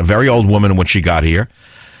it. She was a very old woman when she got here,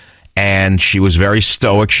 and she was very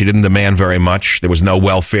stoic. She didn't demand very much. There was no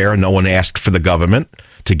welfare. No one asked for the government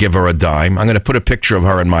to give her a dime. I'm going to put a picture of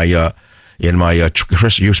her in my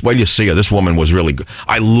Chris, wait till you see her. This woman was really good.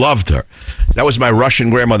 I loved her. That was my Russian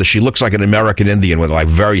grandmother. She looks like an American Indian with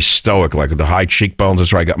very stoic, like the high cheekbones.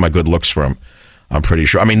 That's where I got my good looks from. I'm pretty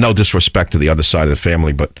sure. I mean, no disrespect to the other side of the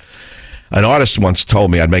family, but an artist once told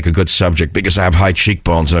me I'd make a good subject because I have high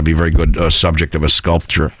cheekbones and I'd be a very good subject of a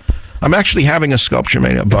sculpture. I'm actually having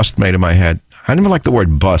a bust made of my head. I never liked the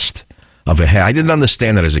word bust of a head. I didn't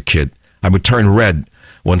understand that as a kid. I would turn red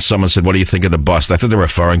when someone said, "What do you think of the bust?" I thought they were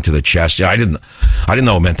referring to the chest. Yeah, I didn't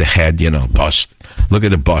know it meant the head, bust. Look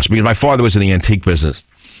at the bust. Because my father was in the antique business.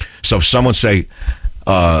 So if someone say,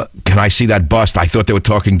 "Can I see that bust?" I thought they were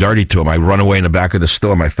talking dirty to him. I'd run away in the back of the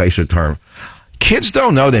store. My face would turn. Kids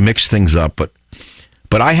don't know. They mix things up.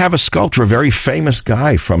 But I have a sculptor, a very famous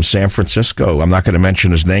guy from San Francisco. I'm not going to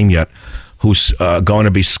mention his name yet, who's going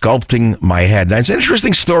to be sculpting my head. Now, it's an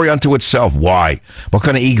interesting story unto itself. Why? What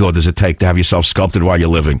kind of ego does it take to have yourself sculpted while you're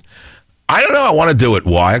living? I don't know. I want to do it.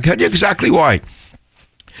 Why? I'll tell you exactly why.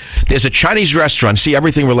 There's a Chinese restaurant. See,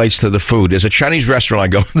 everything relates to the food. There's a Chinese restaurant I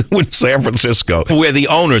go to in San Francisco where the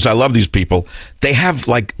owners, I love these people, they have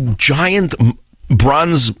like giant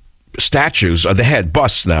bronze statues of the head,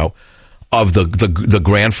 busts now, of the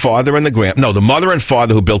grandfather and the mother and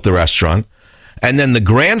father who built the restaurant, and then the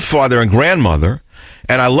grandfather and grandmother.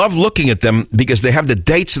 And I love looking at them because they have the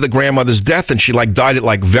dates of the grandmother's death, and she died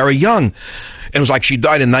at very young. And it was like she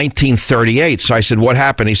died in 1938. So I said, "What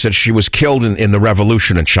happened?" He said, "She was killed in the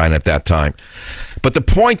revolution in China at that time." But the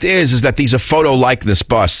point is that these are photo likeness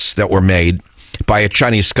busts that were made by a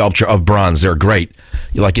Chinese sculptor of bronze. They're great.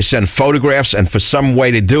 Like, you send photographs, and for some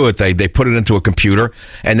way to do it, they put it into a computer,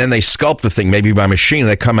 and then they sculpt the thing, maybe by machine.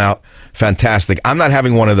 They come out fantastic. I'm not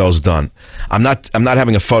having one of those done. I'm not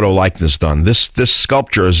having a photo likeness done. This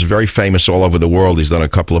sculptor is very famous all over the world. He's done a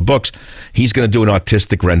couple of books. He's going to do an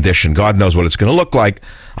artistic rendition. God knows what it's going to look like.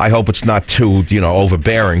 I hope it's not too,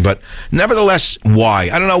 overbearing. But nevertheless, why?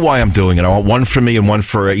 I don't know why I'm doing it. I want one for me and one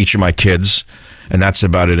for each of my kids. And that's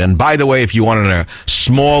about it. And by the way, if you want a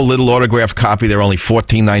small little autographed copy, they're only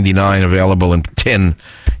 $14.99 available in tin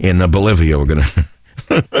in Bolivia. We're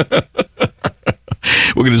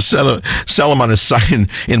gonna sell them on a site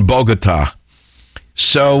in Bogota.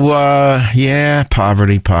 So yeah,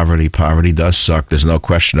 poverty does suck. There's no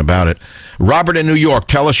question about it. Robert in New York,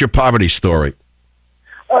 tell us your poverty story.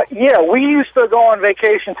 Yeah, we used to go on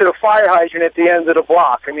vacation to the fire hydrant at the end of the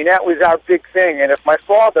block. I mean, that was our big thing. And if my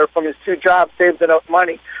father, from his 2 jobs, saved enough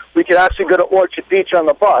money, we could actually go to Orchard Beach on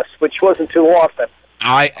the bus, which wasn't too often.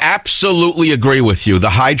 I absolutely agree with you. The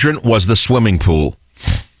hydrant was the swimming pool.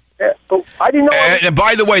 Yeah, so I didn't know. And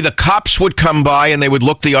by the way, the cops would come by and they would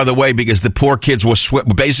look the other way because the poor kids were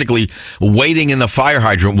basically waiting in the fire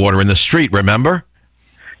hydrant water in the street, remember?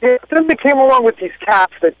 Yeah, then they came along with these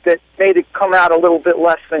caps that made it come out a little bit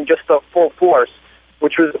less than just a full force,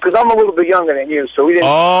 which was because I'm a little bit younger than you, so we didn't.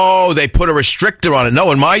 Oh, they put a restrictor on it.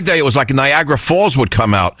 No, in my day, it was like Niagara Falls would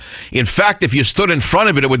come out. In fact, if you stood in front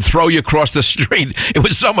of it, it would throw you across the street. It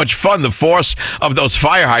was so much fun, the force of those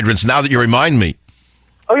fire hydrants, now that you remind me.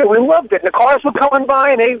 Oh, yeah, we loved it. And the cars were coming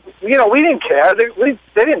by, and we didn't care. They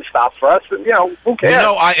didn't stop for us. But, who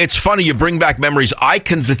cares? It's funny. You bring back memories. I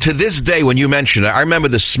can, to this day, when you mention it, I remember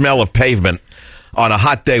the smell of pavement on a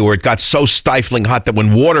hot day where it got so stifling hot that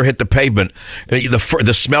when water hit the pavement,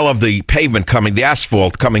 the smell of the pavement the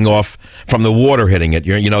asphalt coming off from the water hitting it,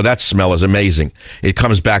 that smell is amazing. It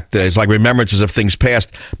comes back it's like remembrances of things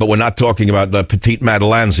past, but we're not talking about the Petite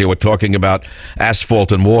Madelines here. We're talking about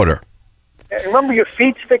asphalt and water. Remember your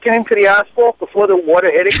feet sticking into the asphalt before the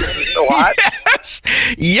water hit it because it was so hot?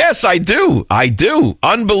 Yes, I do.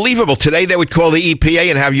 Unbelievable. Today they would call the EPA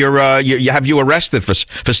and have you arrested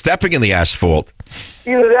for stepping in the asphalt.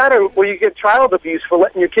 Either that or you get child abuse for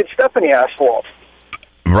letting your kids step in the asphalt.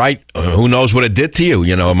 Right. Who knows what it did to you?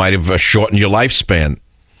 It might have shortened your lifespan.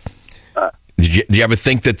 Do you ever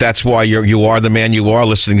think that that's why you are the man you are,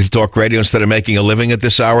 listening to talk radio instead of making a living at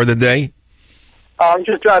this hour of the day? I'm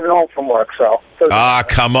just driving home from work, so.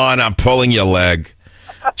 Come on, I'm pulling your leg.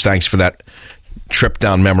 Thanks for that trip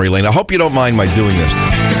down memory lane. I hope you don't mind my doing this.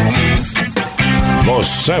 The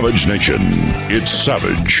Savage Nation. It's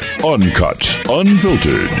savage, uncut,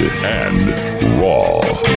 unfiltered, and raw.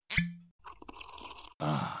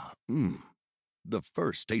 The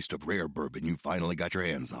first taste of rare bourbon you finally got your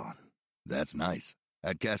hands on. That's nice.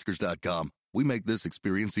 At Caskers.com, we make this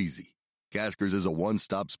experience easy. Caskers is a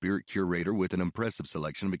one-stop spirit curator with an impressive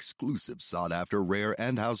selection of exclusive, sought-after, rare,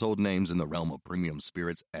 and household names in the realm of premium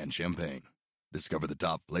spirits and champagne. Discover the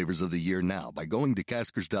top flavors of the year now by going to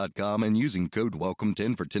Caskers.com and using code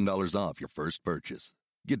WELCOME10 for $10 off your first purchase.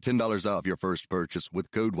 Get $10 off your first purchase with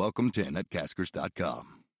code WELCOME10 at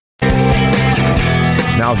Caskers.com.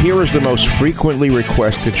 Now, here is the most frequently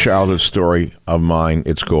requested childhood story of mine.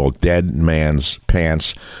 It's called Dead Man's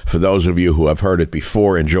Pants. For those of you who have heard it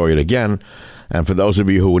before, enjoy it again. And for those of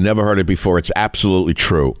you who never heard it before, it's absolutely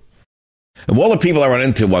true. Of all the people I run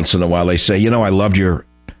into once in a while, they say, I loved your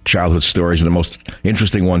childhood stories, and the most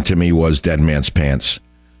interesting one to me was Dead Man's Pants.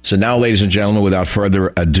 So now, ladies and gentlemen, without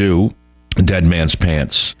further ado, Dead Man's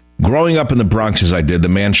Pants. Growing up in the Bronx as I did, the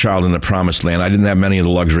man-child in the promised land, I didn't have many of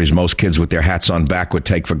the luxuries most kids with their hats on back would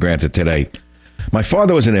take for granted today. My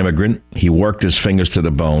father was an immigrant. He worked his fingers to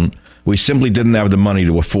the bone. We simply didn't have the money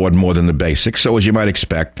to afford more than the basics, so as you might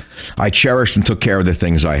expect, I cherished and took care of the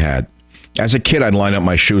things I had. As a kid, I'd line up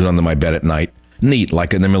my shoes under my bed at night, neat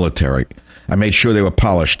like in the military. I made sure they were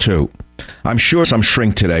polished, too. I'm sure some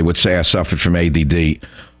shrink today would say I suffered from ADD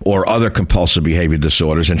or other compulsive behavior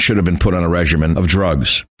disorders and should have been put on a regimen of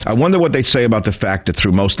drugs. I wonder what they'd say about the fact that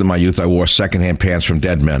through most of my youth I wore secondhand pants from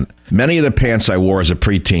dead men. Many of the pants I wore as a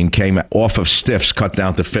preteen came off of stiffs cut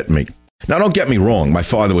down to fit me. Now, don't get me wrong, my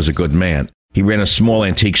father was a good man. He ran a small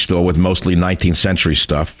antique store with mostly 19th century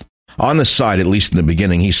stuff. On the side, at least in the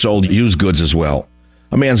beginning, he sold used goods as well.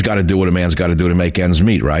 A man's got to do what a man's got to do to make ends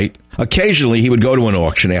meet, right? Occasionally, he would go to an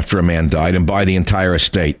auction after a man died and buy the entire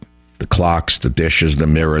estate. The clocks, the dishes, the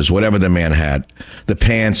mirrors, whatever the man had. The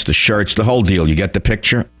pants, the shirts, the whole deal. You get the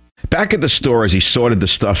picture? Back at the store, as he sorted the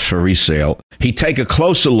stuff for resale, he'd take a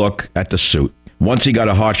closer look at the suit. Once he got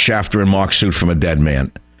a hot shafter and mark suit from a dead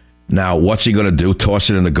man. Now, what's he going to do? Toss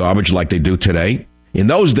it in the garbage like they do today? In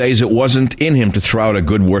those days, it wasn't in him to throw out a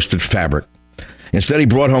good worsted fabric. Instead, he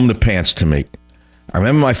brought home the pants to me. I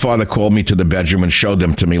remember my father called me to the bedroom and showed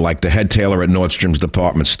them to me like the head tailor at Nordstrom's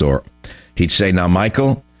department store. He'd say, "Now,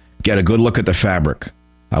 Michael, get a good look at the fabric."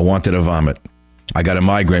 I wanted to vomit. I got a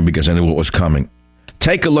migraine because I knew what was coming.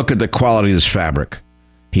 Take a look at the quality of this fabric.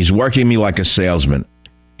 He's working me like a salesman.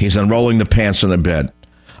 He's unrolling the pants on the bed.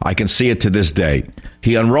 I can see it to this day.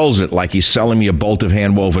 He unrolls it like he's selling me a bolt of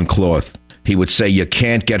hand-woven cloth. He would say, "You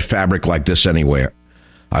can't get fabric like this anywhere."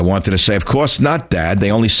 I wanted to say, "Of course not, Dad. They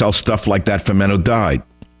only sell stuff like that for men who died."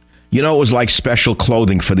 It was like special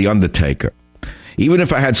clothing for the undertaker. Even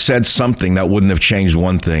if I had said something, that wouldn't have changed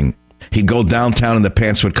one thing. He'd go downtown and the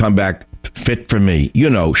pants would come back fit for me.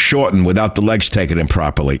 Shortened without the legs taken in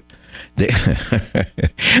properly.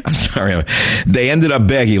 I'm sorry. They ended up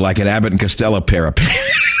baggy like an Abbott and Costello pair of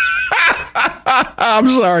pants. I'm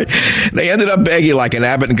sorry. They ended up baggy like an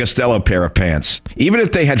Abbott and Costello pair of pants. Even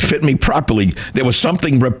if they had fit me properly, there was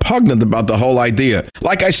something repugnant about the whole idea.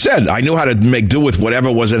 Like I said, I knew how to make do with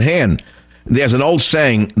whatever was at hand. There's an old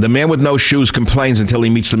saying, the man with no shoes complains until he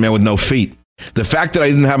meets the man with no feet. The fact that I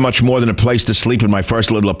didn't have much more than a place to sleep in my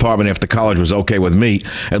first little apartment after college was okay with me.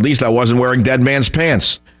 At least I wasn't wearing dead man's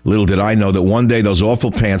pants. Little did I know that one day those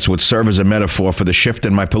awful pants would serve as a metaphor for the shift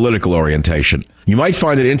in my political orientation. You might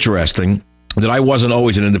find it interesting that I wasn't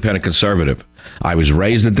always an independent conservative. I was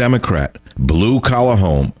raised a Democrat, blue-collar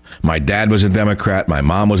home. My dad was a Democrat. My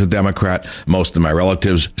mom was a Democrat. Most of my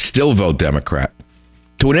relatives still vote Democrat.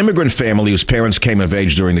 To an immigrant family whose parents came of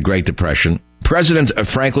age during the Great Depression, President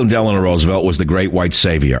Franklin Delano Roosevelt was the great white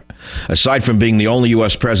savior. Aside from being the only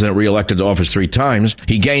U.S. president reelected to office 3 times,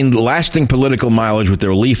 he gained lasting political mileage with the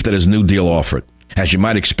relief that his New Deal offered. As you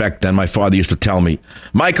might expect, then, my father used to tell me,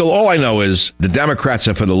 Michael, all I know is the Democrats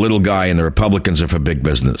are for the little guy and the Republicans are for big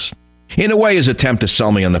business. In a way, his attempt to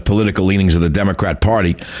sell me on the political leanings of the Democrat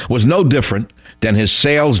Party was no different than his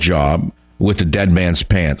sales job with the dead man's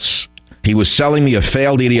pants. He was selling me a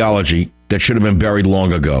failed ideology that should have been buried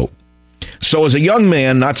long ago. So as a young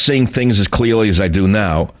man, not seeing things as clearly as I do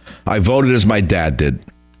now, I voted as my dad did,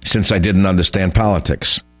 since I didn't understand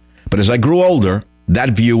politics. But as I grew older,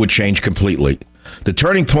 that view would change completely. The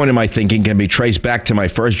turning point in my thinking can be traced back to my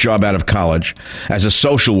first job out of college as a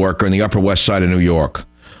social worker in the Upper West Side of New York.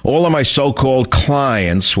 All of my so-called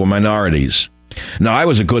clients were minorities. Now, I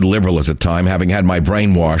was a good liberal at the time, having had my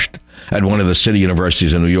brain washed at one of the city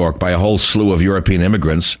universities in New York by a whole slew of European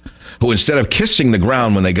immigrants who, instead of kissing the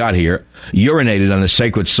ground when they got here, urinated on the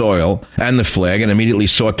sacred soil and the flag and immediately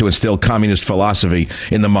sought to instill communist philosophy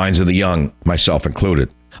in the minds of the young, myself included.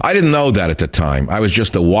 I didn't know that at the time. I was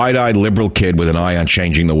just a wide-eyed liberal kid with an eye on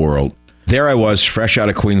changing the world. There I was, fresh out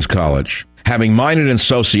of Queens College. Having minored in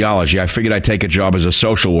sociology, I figured I'd take a job as a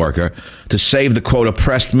social worker to save the, quote,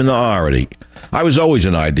 oppressed minority. I was always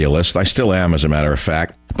an idealist. I still am, as a matter of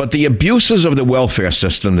fact. But the abuses of the welfare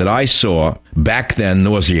system that I saw back then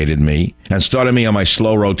nauseated me and started me on my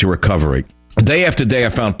slow road to recovery. Day after day, I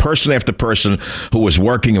found person after person who was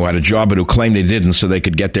working, who had a job, but who claimed they didn't so they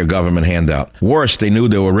could get their government handout. Worse, they knew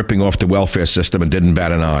they were ripping off the welfare system and didn't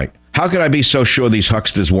bat an eye. How could I be so sure these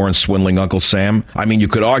hucksters weren't swindling Uncle Sam? I mean, you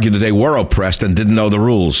could argue that they were oppressed and didn't know the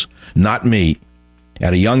rules. Not me.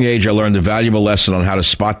 At a young age, I learned a valuable lesson on how to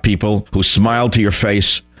spot people who smiled to your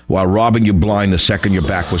face while robbing you blind the second your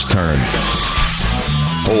back was turned.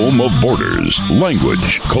 Home of borders,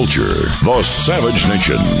 language, culture, the Savage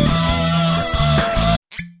Nation.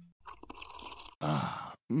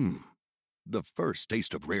 The first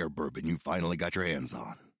taste of rare bourbon you finally got your hands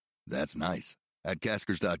on. That's nice. At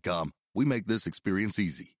Caskers.com, we make this experience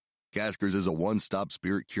easy. Caskers is a one-stop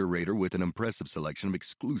spirit curator with an impressive selection of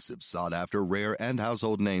exclusive, sought-after, rare, and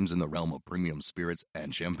household names in the realm of premium spirits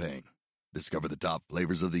and champagne. Discover the top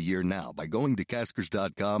flavors of the year now by going to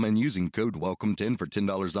Caskers.com and using code WELCOME10 for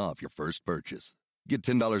 $10 off your first purchase. Get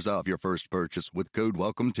 $10 off your first purchase with code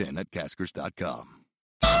WELCOME10 at Caskers.com.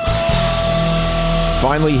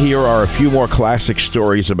 Finally, here are a few more classic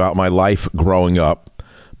stories about my life growing up.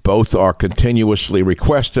 Both are continuously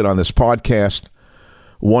requested on this podcast.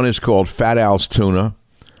 One is called Fat Al's Tuna,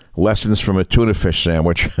 Lessons from a Tuna Fish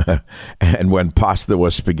Sandwich, and When Pasta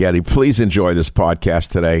Was Spaghetti. Please enjoy this podcast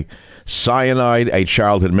today. Cyanide, A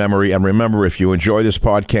Childhood Memory. And remember, if you enjoy this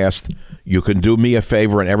podcast, you can do me a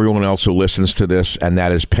favor and everyone else who listens to this, and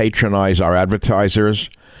that is patronize our advertisers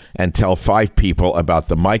and tell 5 people about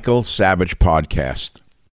the Michael Savage Podcast.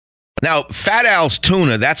 Now, Fat Al's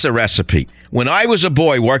Tuna, that's a recipe. When I was a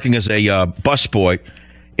boy working as a busboy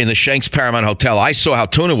in the Shanks Paramount Hotel, I saw how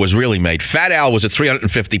tuna was really made. Fat Al was a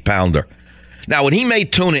 350-pounder. Now, when he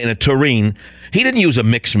made tuna in a tureen, he didn't use a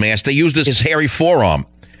mix master. He used his hairy forearm.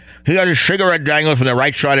 He had a cigarette dangling from the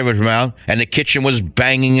right side of his mouth, and the kitchen was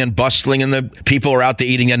banging and bustling, and the people were out there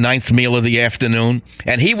eating a 9th meal of the afternoon.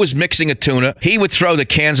 And he was mixing a tuna. He would throw the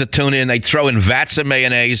cans of tuna in. They'd throw in vats of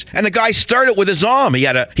mayonnaise, and the guy stirred it with his arm.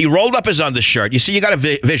 He rolled up his undershirt. You see, you got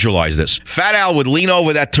to visualize this. Fat Al would lean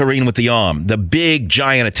over that tureen with the arm, the big,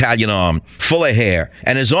 giant Italian arm, full of hair,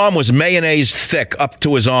 and his arm was mayonnaise thick up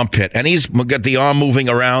to his armpit, and he's got the arm moving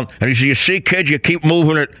around, and he said, "You see, kid, you keep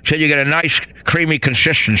moving it till you get a nice, creamy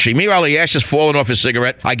consistency." Meanwhile, the ash is falling off his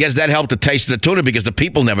cigarette. I guess that helped the taste of the tuna because the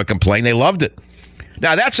people never complained. They loved it.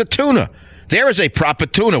 Now, that's a tuna. There is a proper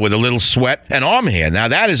tuna with a little sweat and arm hair. Now,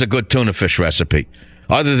 that is a good tuna fish recipe.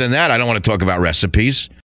 Other than that, I don't want to talk about recipes.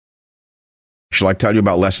 Shall I tell you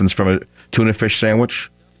about lessons from a tuna fish sandwich?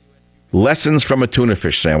 Lessons from a tuna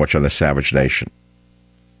fish sandwich on the Savage Nation.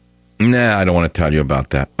 Nah, I don't want to tell you about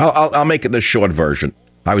that. I'll make it the short version.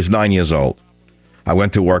 I was 9 years old. I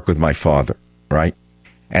went to work with my father, right?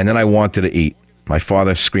 And then I wanted to eat. My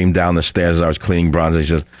father screamed down the stairs as I was cleaning bronze. He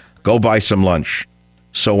says, go buy some lunch.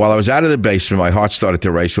 So while I was out of the basement, my heart started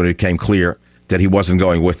to race when it became clear that he wasn't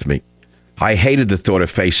going with me. I hated the thought of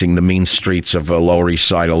facing the mean streets of Lower East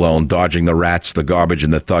Side alone, dodging the rats, the garbage,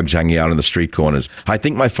 and the thugs hanging out in the street corners. I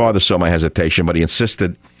think my father saw my hesitation, but he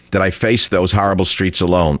insisted that I face those horrible streets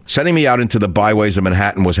alone. Sending me out into the byways of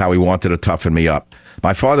Manhattan was how he wanted to toughen me up.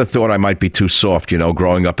 My father thought I might be too soft,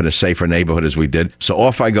 growing up in a safer neighborhood as we did, so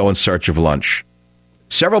off I go in search of lunch.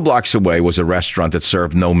 Several blocks away was a restaurant that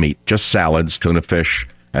served no meat, just salads, tuna fish,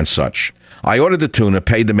 and such. I ordered the tuna,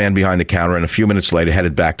 paid the man behind the counter, and a few minutes later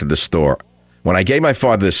headed back to the store. When I gave my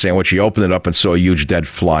father the sandwich, he opened it up and saw a huge dead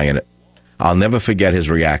fly in it. I'll never forget his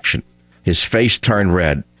reaction. His face turned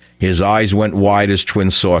red. His eyes went wide as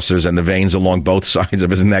twin saucers, and the veins along both sides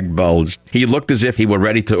of his neck bulged. He looked as if he were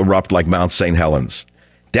ready to erupt like Mount St. Helens.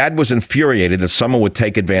 Dad was infuriated that someone would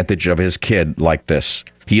take advantage of his kid like this.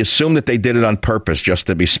 He assumed that they did it on purpose just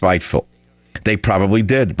to be spiteful. They probably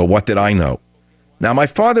did, but what did I know? Now, my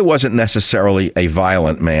father wasn't necessarily a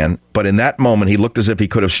violent man, but in that moment he looked as if he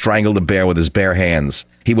could have strangled a bear with his bare hands.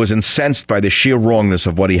 He was incensed by the sheer wrongness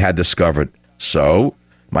of what he had discovered. So,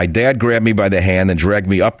 my dad grabbed me by the hand and dragged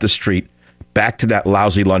me up the street, back to that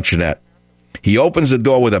lousy luncheonette. He opens the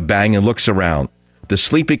door with a bang and looks around. The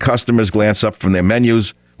sleepy customers glance up from their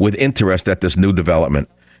menus with interest at this new development.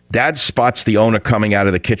 Dad spots the owner coming out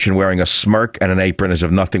of the kitchen wearing a smirk and an apron as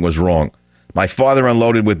if nothing was wrong. My father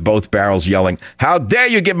unloaded with both barrels, yelling, "How dare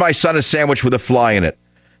you give my son a sandwich with a fly in it?"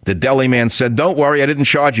 The deli man said, "Don't worry, I didn't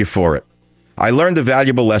charge you for it." I learned a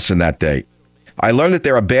valuable lesson that day. I learned that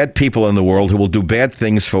there are bad people in the world who will do bad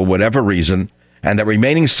things for whatever reason, and that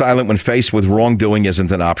remaining silent when faced with wrongdoing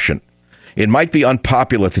isn't an option. It might be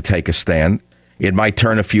unpopular to take a stand. It might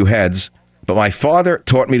turn a few heads, but my father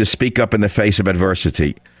taught me to speak up in the face of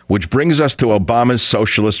adversity. Which brings us to Obama's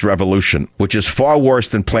socialist revolution, which is far worse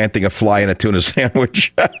than planting a fly in a tuna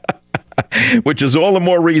sandwich. Which is all the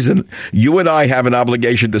more reason you and I have an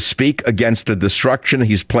obligation to speak against the destruction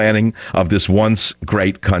he's planning of this once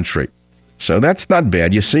great country. So that's not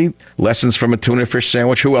bad. You see, lessons from a tuna fish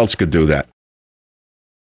sandwich. Who else could do that?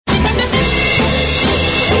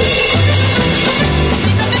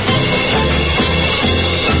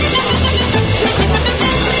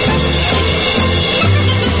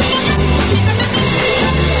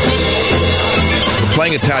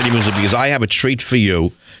 Playing Italian music because I have a treat for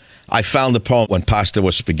you. I found the poem When Pasta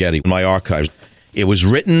Was Spaghetti in my archives. It was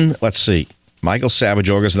written, let's see, Michael Savage,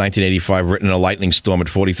 August 1985, written in a lightning storm at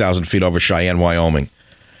 40,000 feet over Cheyenne, Wyoming.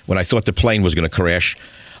 When I thought the plane was going to crash,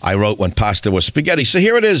 I wrote When Pasta Was Spaghetti. So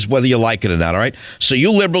here it is, whether you like it or not, all right? So you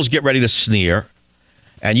liberals get ready to sneer,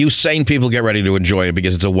 and you sane people get ready to enjoy it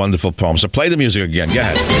because it's a wonderful poem. So play the music again. Go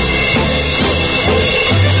ahead.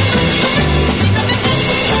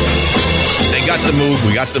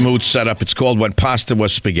 We got the mood set up. It's called When Pasta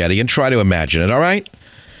Was Spaghetti, and try to imagine it, all right?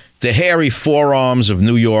 The hairy forearms of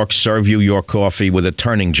New York serve you your coffee with a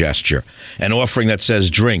turning gesture, an offering that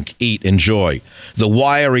says drink, eat, enjoy. The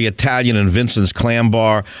wiry Italian in Vincent's Clam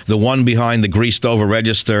Bar, the one behind the greased-over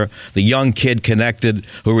register, the young kid connected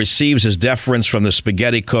who receives his deference from the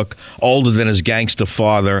spaghetti cook, older than his gangster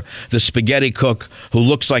father, the spaghetti cook who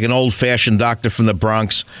looks like an old-fashioned doctor from the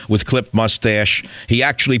Bronx with clipped mustache. He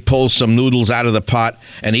actually pulls some noodles out of the pot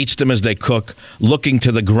and eats them as they cook, looking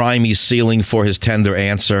to the grimy ceiling for his tender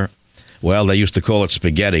answer. Well, they used to call it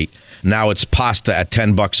spaghetti. Now it's pasta at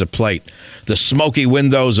 $10 a plate. The smoky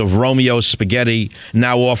windows of Romeo's Spaghetti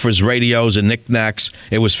now offers radios and knickknacks.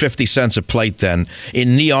 It was 50 cents a plate then.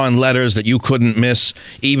 In neon letters that you couldn't miss,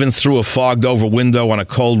 even through a fogged-over window on a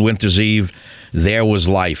cold winter's eve, there was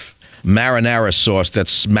life. Marinara sauce that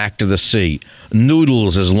smacked to the sea.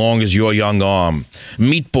 Noodles as long as your young arm.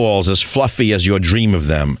 Meatballs as fluffy as your dream of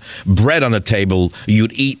them. Bread on the table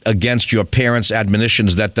you'd eat against your parents'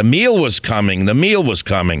 admonitions that the meal was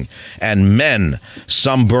coming. And men,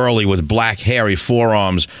 some burly with black hairy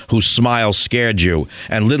forearms whose smiles scared you.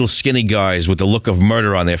 And little skinny guys with the look of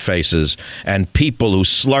murder on their faces. And people who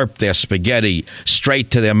slurped their spaghetti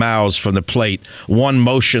straight to their mouths from the plate. One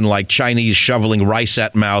motion like Chinese shoveling rice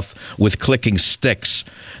at mouth with clicking sticks.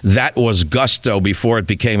 That was gusto before it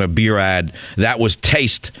became a beer ad. That was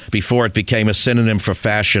taste before it became a synonym for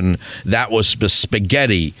fashion. That was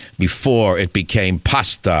spaghetti before it became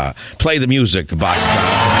pasta. Play the music, basta.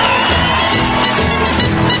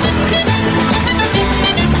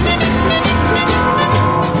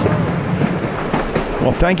 Well,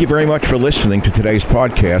 Well, thank you very much for listening to today's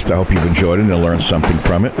podcast. I hope you've enjoyed it and learned something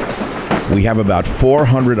from it. We have about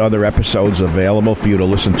 400 other episodes available for you to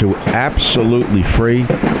listen to absolutely free.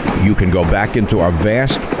 You can go back into our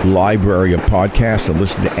vast library of podcasts and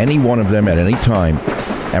listen to any one of them at any time.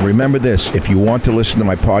 And remember this, if you want to listen to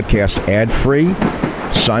my podcast ad-free,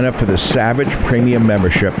 sign up for the Savage Premium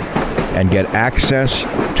membership and get access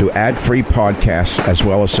to ad-free podcasts as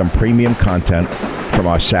well as some premium content from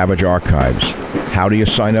our Savage archives. How do you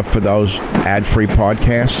sign up for those ad-free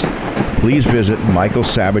podcasts? Please visit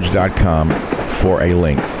michaelsavage.com for a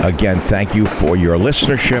link. Again, thank you for your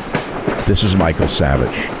listenership. This is Michael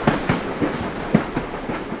Savage.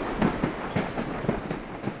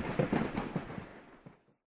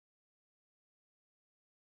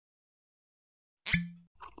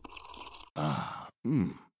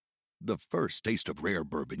 The first taste of rare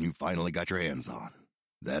bourbon you finally got your hands on.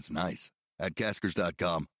 That's nice. At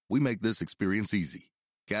Caskers.com, we make this experience easy.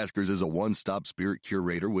 Caskers is a one-stop spirit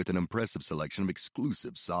curator with an impressive selection of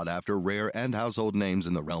exclusive, sought-after, rare, and household names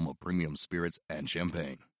in the realm of premium spirits and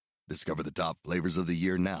champagne. Discover the top flavors of the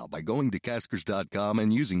year now by going to Caskers.com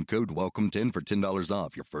and using code WELCOME10 for $10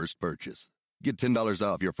 off your first purchase. Get $10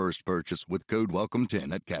 off your first purchase with code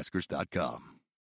WELCOME10 at Caskers.com.